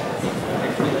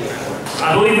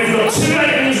 I believe we've got 2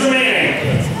 items remaining.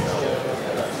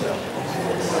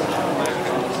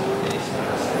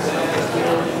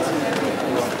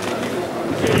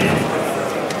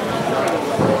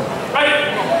 Right.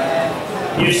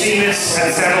 You've seen this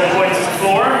at several points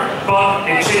before, but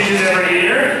it changes every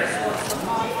year.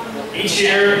 Each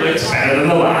year looks better than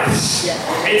the last.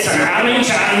 It's an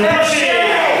Amecon plushie!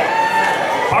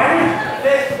 Pardon?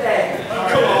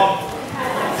 Come on.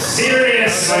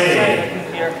 Seriously?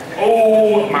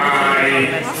 Oh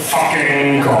my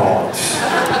fucking god.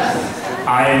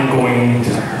 I am going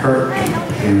to hurt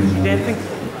you.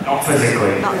 Not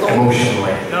physically,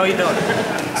 emotionally. No, you don't.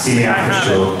 See me after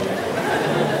show.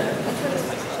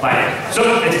 Right, so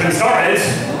it's been started.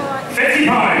 50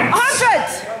 pounds. 100!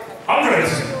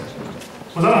 100?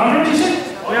 Was that 100 you said?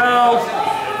 No.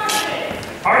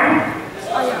 Pardon?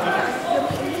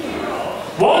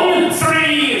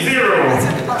 130.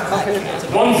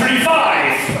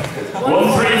 135.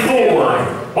 134.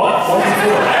 What?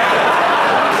 134.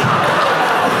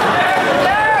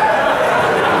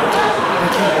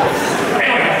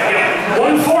 Anyway, yeah.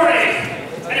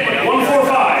 140. Anyway,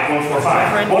 145.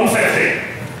 145. 150.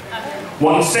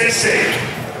 160.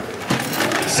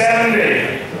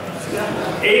 70.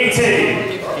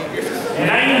 80,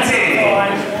 90,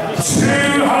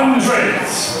 200,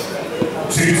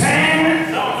 210,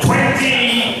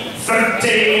 20,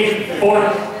 30,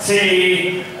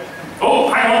 40.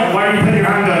 Oh, hang on, why are you putting your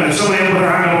hand down? There's somebody else with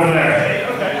their hand over there.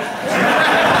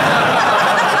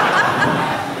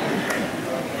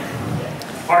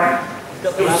 Pardon?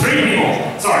 There was 3 people.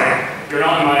 Sorry, you're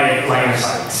not in my line of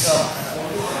sight.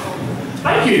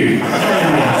 Thank you.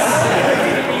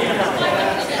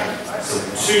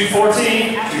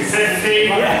 240, 250,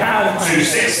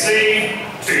 260,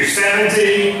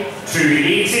 270,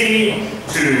 280,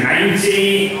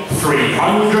 290,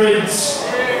 300.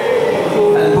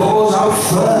 And balls out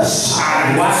first.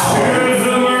 And wow. 2 of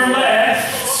them are left.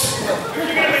 You're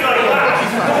going to be like that.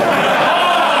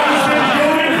 He's been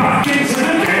going back into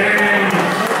the game.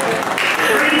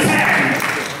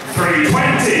 310,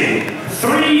 320,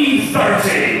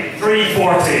 330,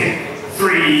 340,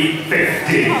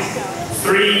 350.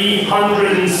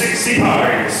 360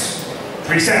 pounds,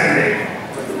 370,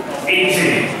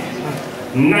 80,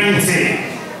 90,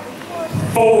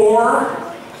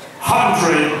 400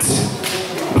 pounds.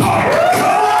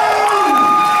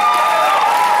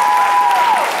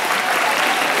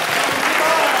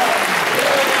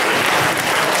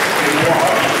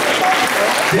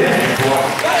 This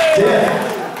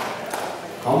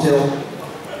On till.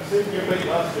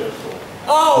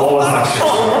 Oh! What was last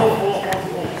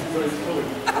year's score?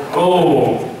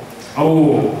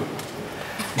 Oh.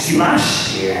 You see,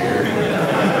 last year,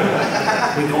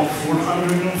 we got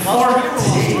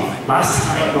 440. Last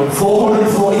time, we got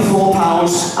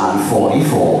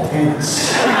 £444.44.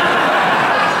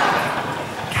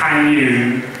 Can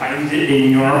you find it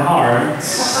in your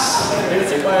hearts to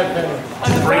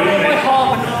bring it?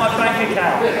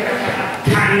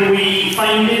 Can we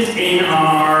find it in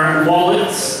our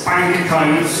wallets, bank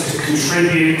accounts to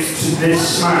contribute to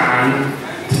this man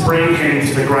to bring him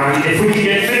to the ground? If we could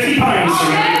get £50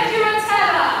 from him.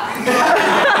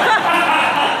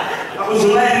 That was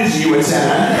lend you a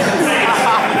tenner.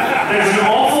 There's an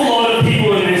awful lot of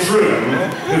people in this room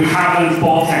who haven't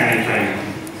bought anything.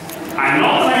 And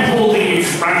not that I'm holding you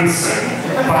to ransom,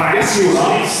 but I actually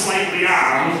slightly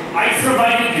am. I've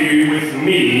provided you with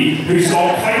me, who's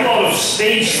got quite a lot of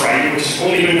stage fright, which has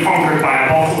only been conquered by a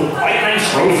bottle of quite nice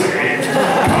rosé,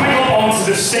 coming up onto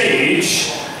the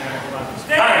stage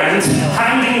and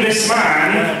handing this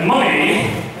man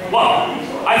money. Well,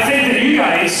 I think that you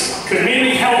guys could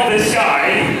maybe help this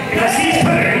guy because he's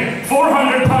putting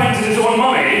 £400 of his own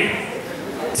money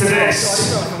to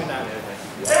this.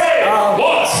 Hey,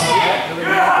 what?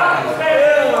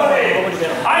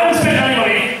 I haven't spent any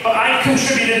money, but I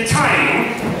contributed time.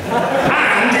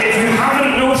 And if you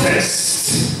haven't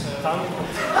noticed,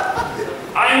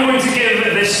 I'm going to give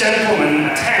this gentleman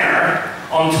a tenner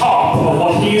on top of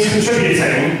what he is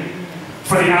contributing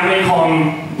for the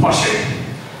Amecon plushie.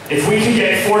 If we can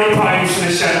get £40 for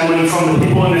this gentleman from the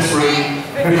people in this room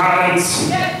who haven't...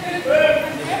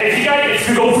 If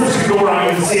you go first, you go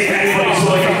around and see if anybody's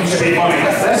willing to contribute money.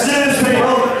 Let's do this,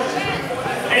 people.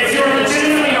 If you're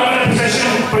legitimately not in a position,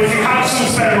 but if you have some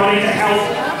spare money to help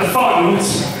the fund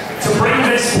to bring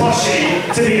this plushie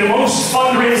to be the most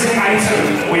fundraising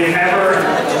item we've ever...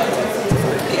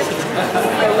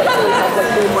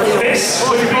 This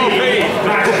would be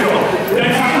magical. Now,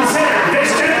 if you consider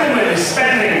this gentleman is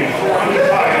spending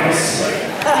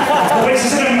 £400, which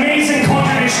is an amazing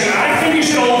contribution, I think you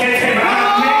should all give him an amazing...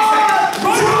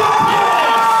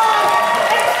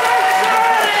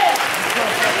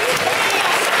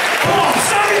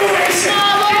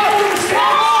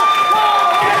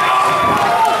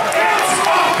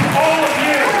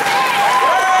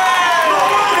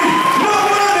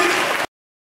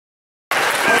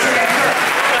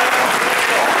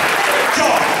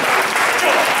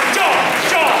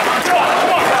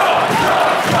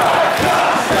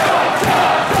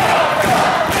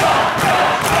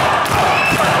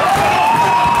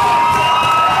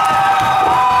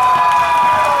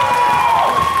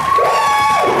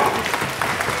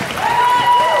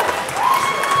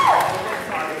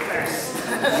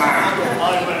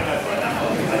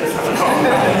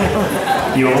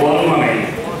 You have a lot of money,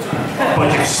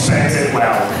 but you spent it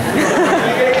well.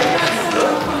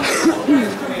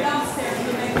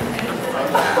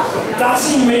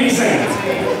 That's amazing.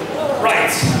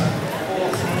 Right.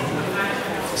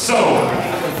 So.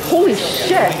 Holy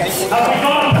shit.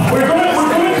 We're going to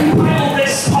compile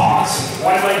this pot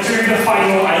while I do the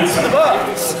final item.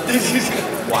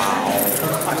 Wow.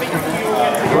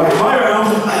 Right, my round.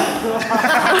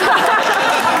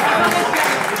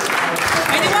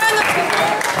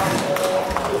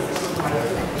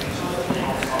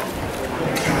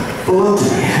 Bloody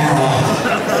hell.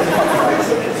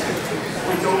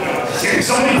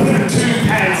 Somebody put 2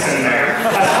 pence in there.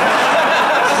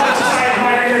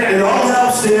 It all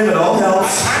helps, Tim, it all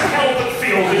helps. I can't help but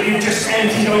feel that you just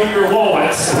emptied out your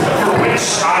wallet, for which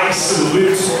I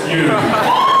salute you.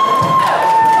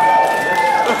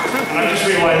 And I just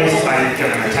realised I'd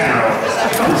given a tenner.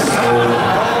 So,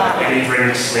 any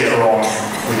drinks later on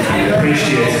would be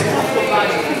appreciated.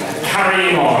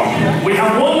 Carrying on. We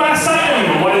have one last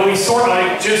item while we sort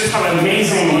out just how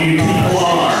amazing you people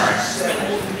are.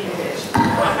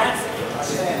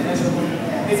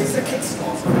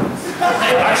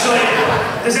 Actually,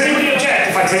 does anybody object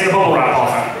if I take the bubble wrap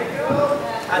off it?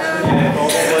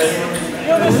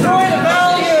 You'll destroy the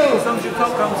value! Some of your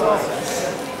cup comes off.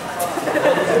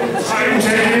 I'm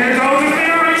taking it out of the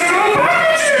original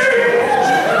packaging!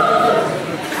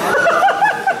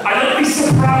 I like the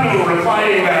soprano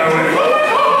replying now with,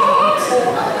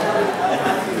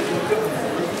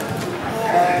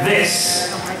 this.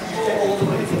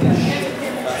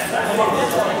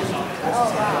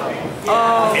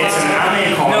 It's an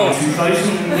Amecon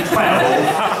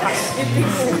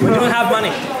 2012. We don't have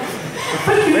money.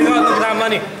 We ain't got that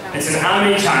money. It's an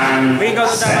Amecon We ain't got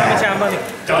that Amecon money.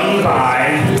 done by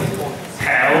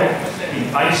Hell, the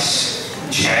vice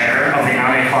chair of the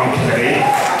Amecon committee.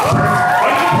 Round of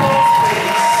applause,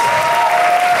 please.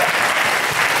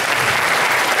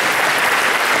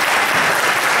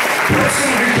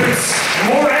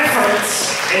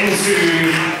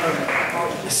 into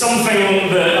something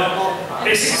that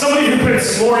is somebody who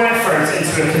puts more effort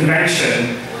into a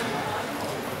convention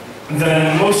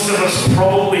than most of us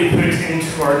probably put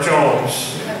into our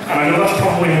jobs. And I know that's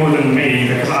probably more than me,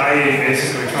 because I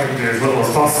basically try to do as little as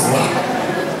possible.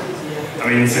 I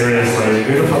mean, seriously,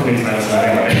 who the fuck needs medicine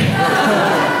anyway?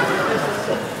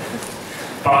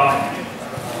 But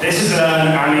this is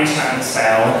an Amecon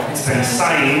cell. It's been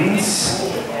signed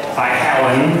by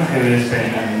Helen, who has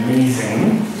been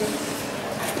amazing.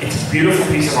 It's a beautiful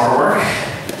piece of artwork.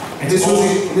 This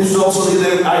was also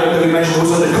the item that we mentioned,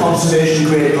 was the conservation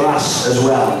grade glass as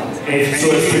well. So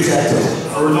it's protected.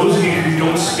 For those of you who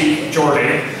don't speak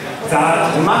Geordie,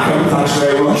 that Amecon, thanks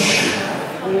very much.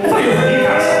 I thought you were from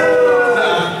Newcastle.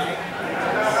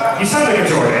 You sound like a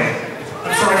Geordie.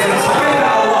 I'm sorry for that. I get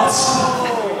that a lot.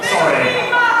 Sorry.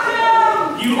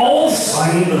 You all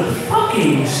sound the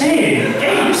fucking same.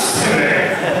 Get used to it.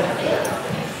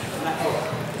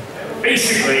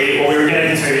 Basically, what we were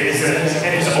getting to is that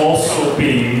it has also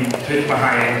been put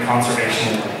behind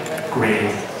conservation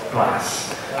grade glass.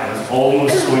 I was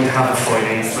almost going to have a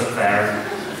Freudian slip there,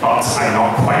 but I'm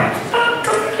not quite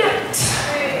done yet.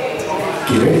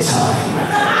 Give it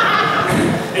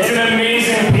time. It's an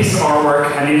amazing piece of artwork,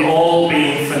 and you've all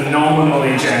been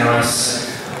phenomenally generous.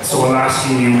 So I'm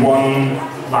asking you one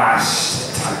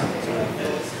last time.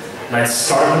 Let's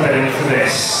start the bidding for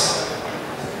this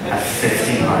at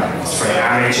 £50 for the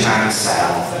Amecon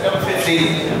cell.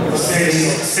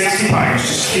 60 pounds.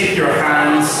 Just keep your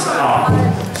hands up.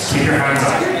 Just keep your hands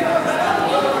up.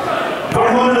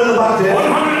 100 in the back there.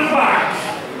 100 in the back.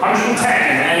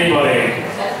 110. Anybody?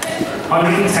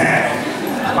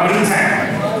 110.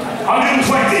 110.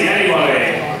 120.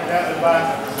 Anybody?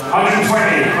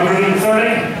 120.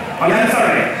 130.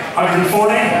 130.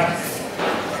 140.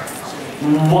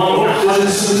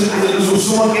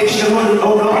 Someone gets you 100.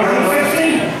 Oh no.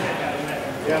 150.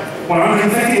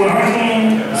 150.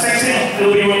 160.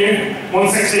 It'll be on you.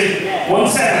 160.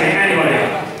 170. Anybody?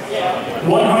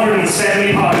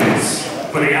 170 pounds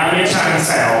for the Amecon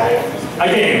cell.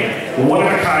 Again, one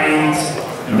of a kind.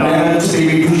 Done to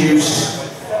be reproduced.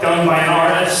 Done by an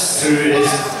artist who is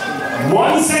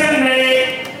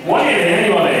 170. 180.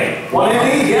 Anybody?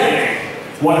 180. Yeah.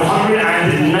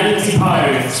 190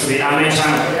 pounds for the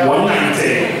Amecon.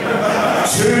 190.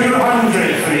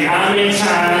 200 for the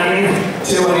Amecon.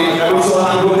 200. That was all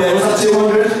hand there. Was that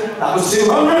 200? That was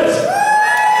 200.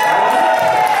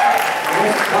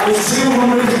 That was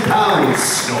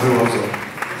 £200. No, who was it?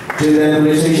 Did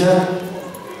anybody t-shirt?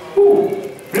 Ooh,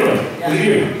 really? Was it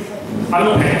you? I'm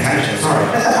not paying attention, sorry.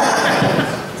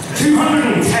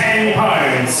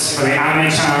 £210 for the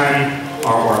Amecon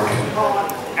artwork.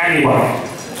 Anybody?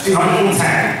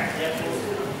 210.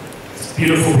 It's a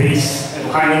beautiful piece.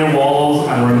 It'll hang on the walls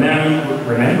and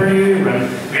remember you.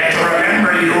 We have to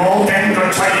remember you all then go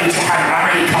trying to have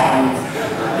Amecon.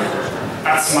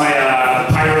 That's my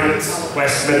pirate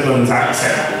West Midlands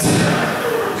accent.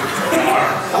 I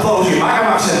thought it was your Macam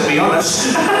accent, to be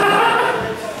honest.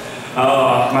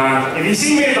 Oh man, if you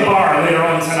see me at the bar later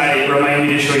on tonight, remind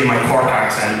me to show you my Cork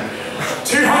accent.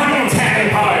 £210.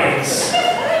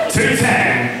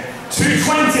 210.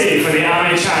 220 for the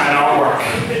Amecon artwork.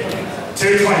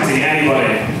 220,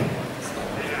 anybody?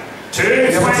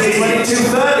 220.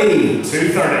 230.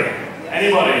 230.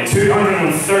 Anybody?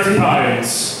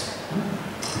 £230.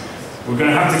 We're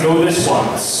going to have to go this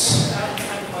once.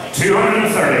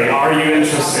 230. Are you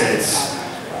interested?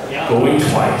 Going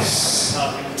twice.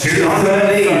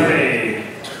 230.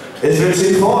 Is there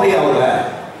 240 out there?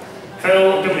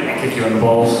 Phil, don't make me kick you in the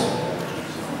balls.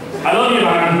 I love you,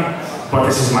 man, but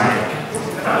this is my kick.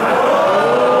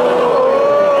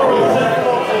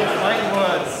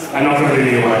 I'm not going to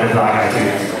do what I did that guy too.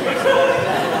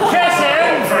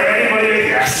 For anybody,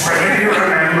 yes, for anybody who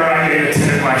remember, I made a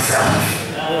tip myself.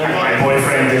 And my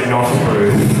boyfriend did not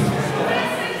approve.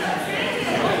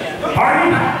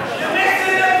 Pardon?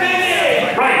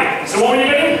 Right, so what were you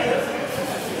doing?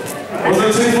 Was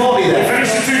there 240 there?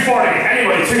 Finished at 240.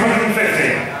 Anyway,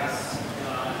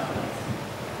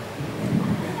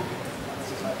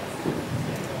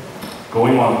 250.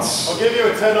 Going once. I'll give you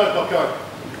a 10 out, Bucko.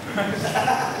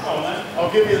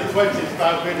 I'll give you the 20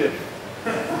 without bidding.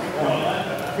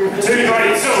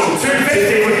 220, so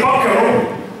 250 with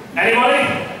Bucko. Anybody?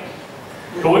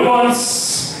 Going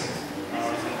once.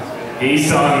 He's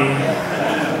done.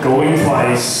 Going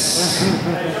twice.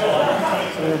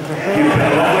 You've been a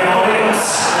lovely audience.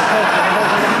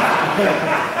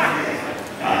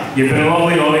 You've been a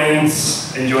lovely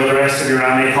audience. Enjoy the rest of your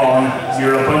Amecon.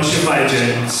 You're a bunch of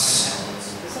legends.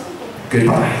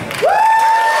 Goodbye.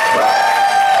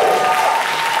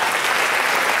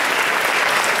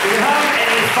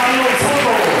 final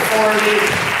total for the...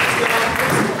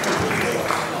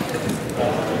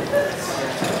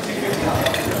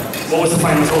 What was the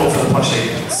final total for the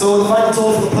plushie? So the final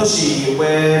total for the plushie,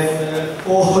 with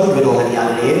 400 already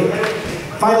added in.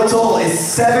 Final total is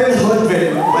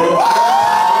 700.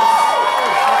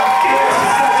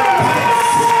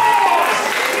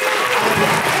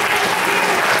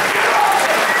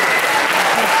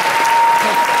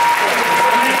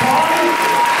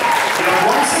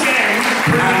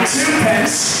 And 2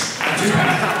 pence.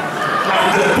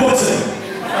 And the button.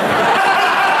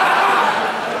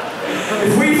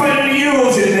 If we find any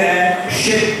euros in there,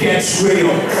 shit gets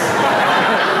real.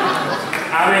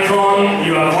 Amecon,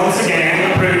 you have once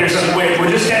again proven yourself. Wait, we're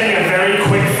just getting a very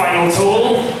quick final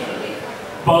total,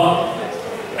 but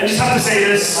I just have to say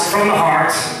this from the heart,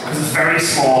 because it's very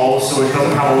small, so it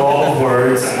doesn't have a lot of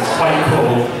words, and it's quite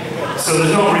cool, so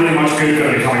there's not really much good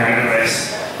going to be coming out of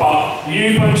this. But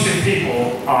you bunch of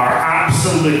people are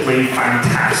absolutely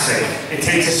fantastic. It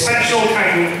takes a special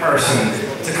kind of person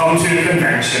to come to a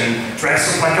convention, dress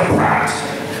up like a brat,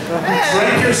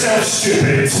 drink yourself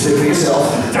stupid,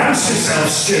 dance yourself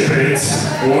stupid,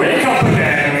 wake up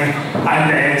again, and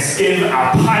then give a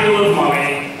pile of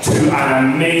money to an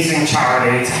amazing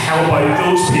charity to help out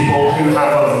those people who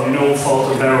have of no fault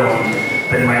of their own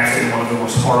been left in one of the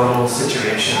most horrible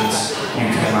situations you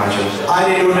can imagine. I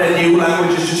need to learn new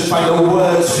languages just to find the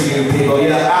words for you people.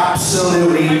 You're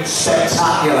absolutely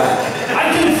spectacular.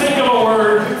 I can think of a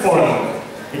word for them.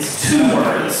 It's 2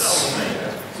 words.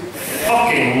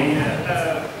 Fucking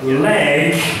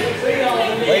leg.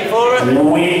 Wait for it.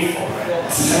 Wait for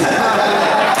it.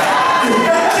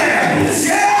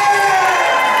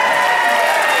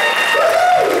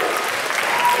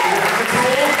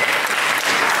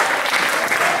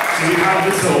 We have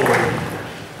the total.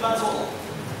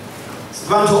 The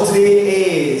grand total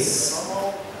today is...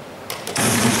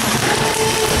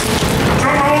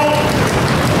 Drum roll!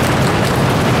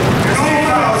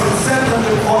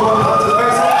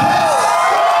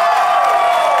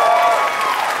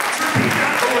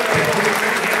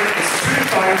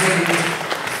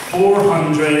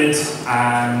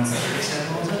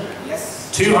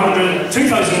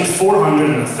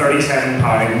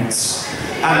 £2,437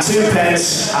 and 2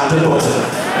 pence and a button.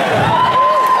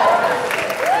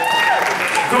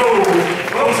 Go!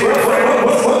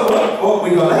 What we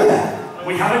got here?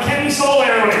 We have a Kenny Soul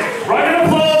airway. Round of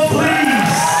applause, please!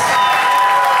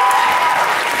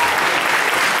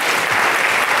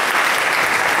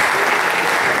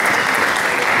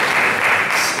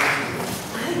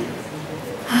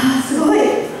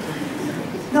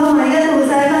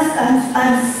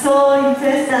 I'm so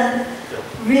impressed and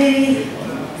really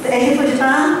thank you for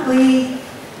Japan. We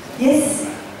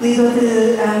go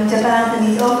to Japan to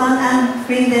meet orphans and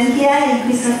bring them here in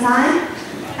Christmas time,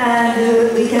 and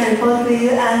we can report to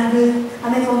you. And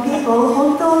Amecon people,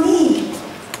 本当に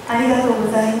ありがとう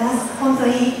ございます。本当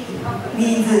に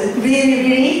means really,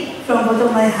 really from bottom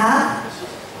of my heart.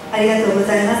 ありがとうご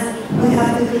ざいます。We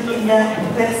have to put in the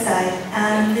website,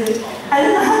 and I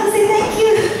don't know how to say thank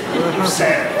you.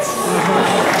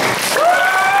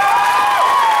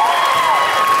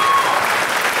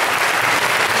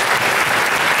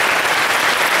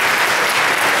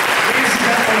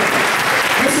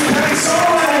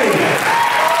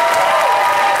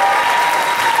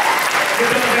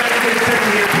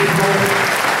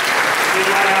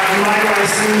 My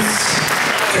license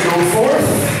to go forth,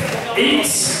 eat,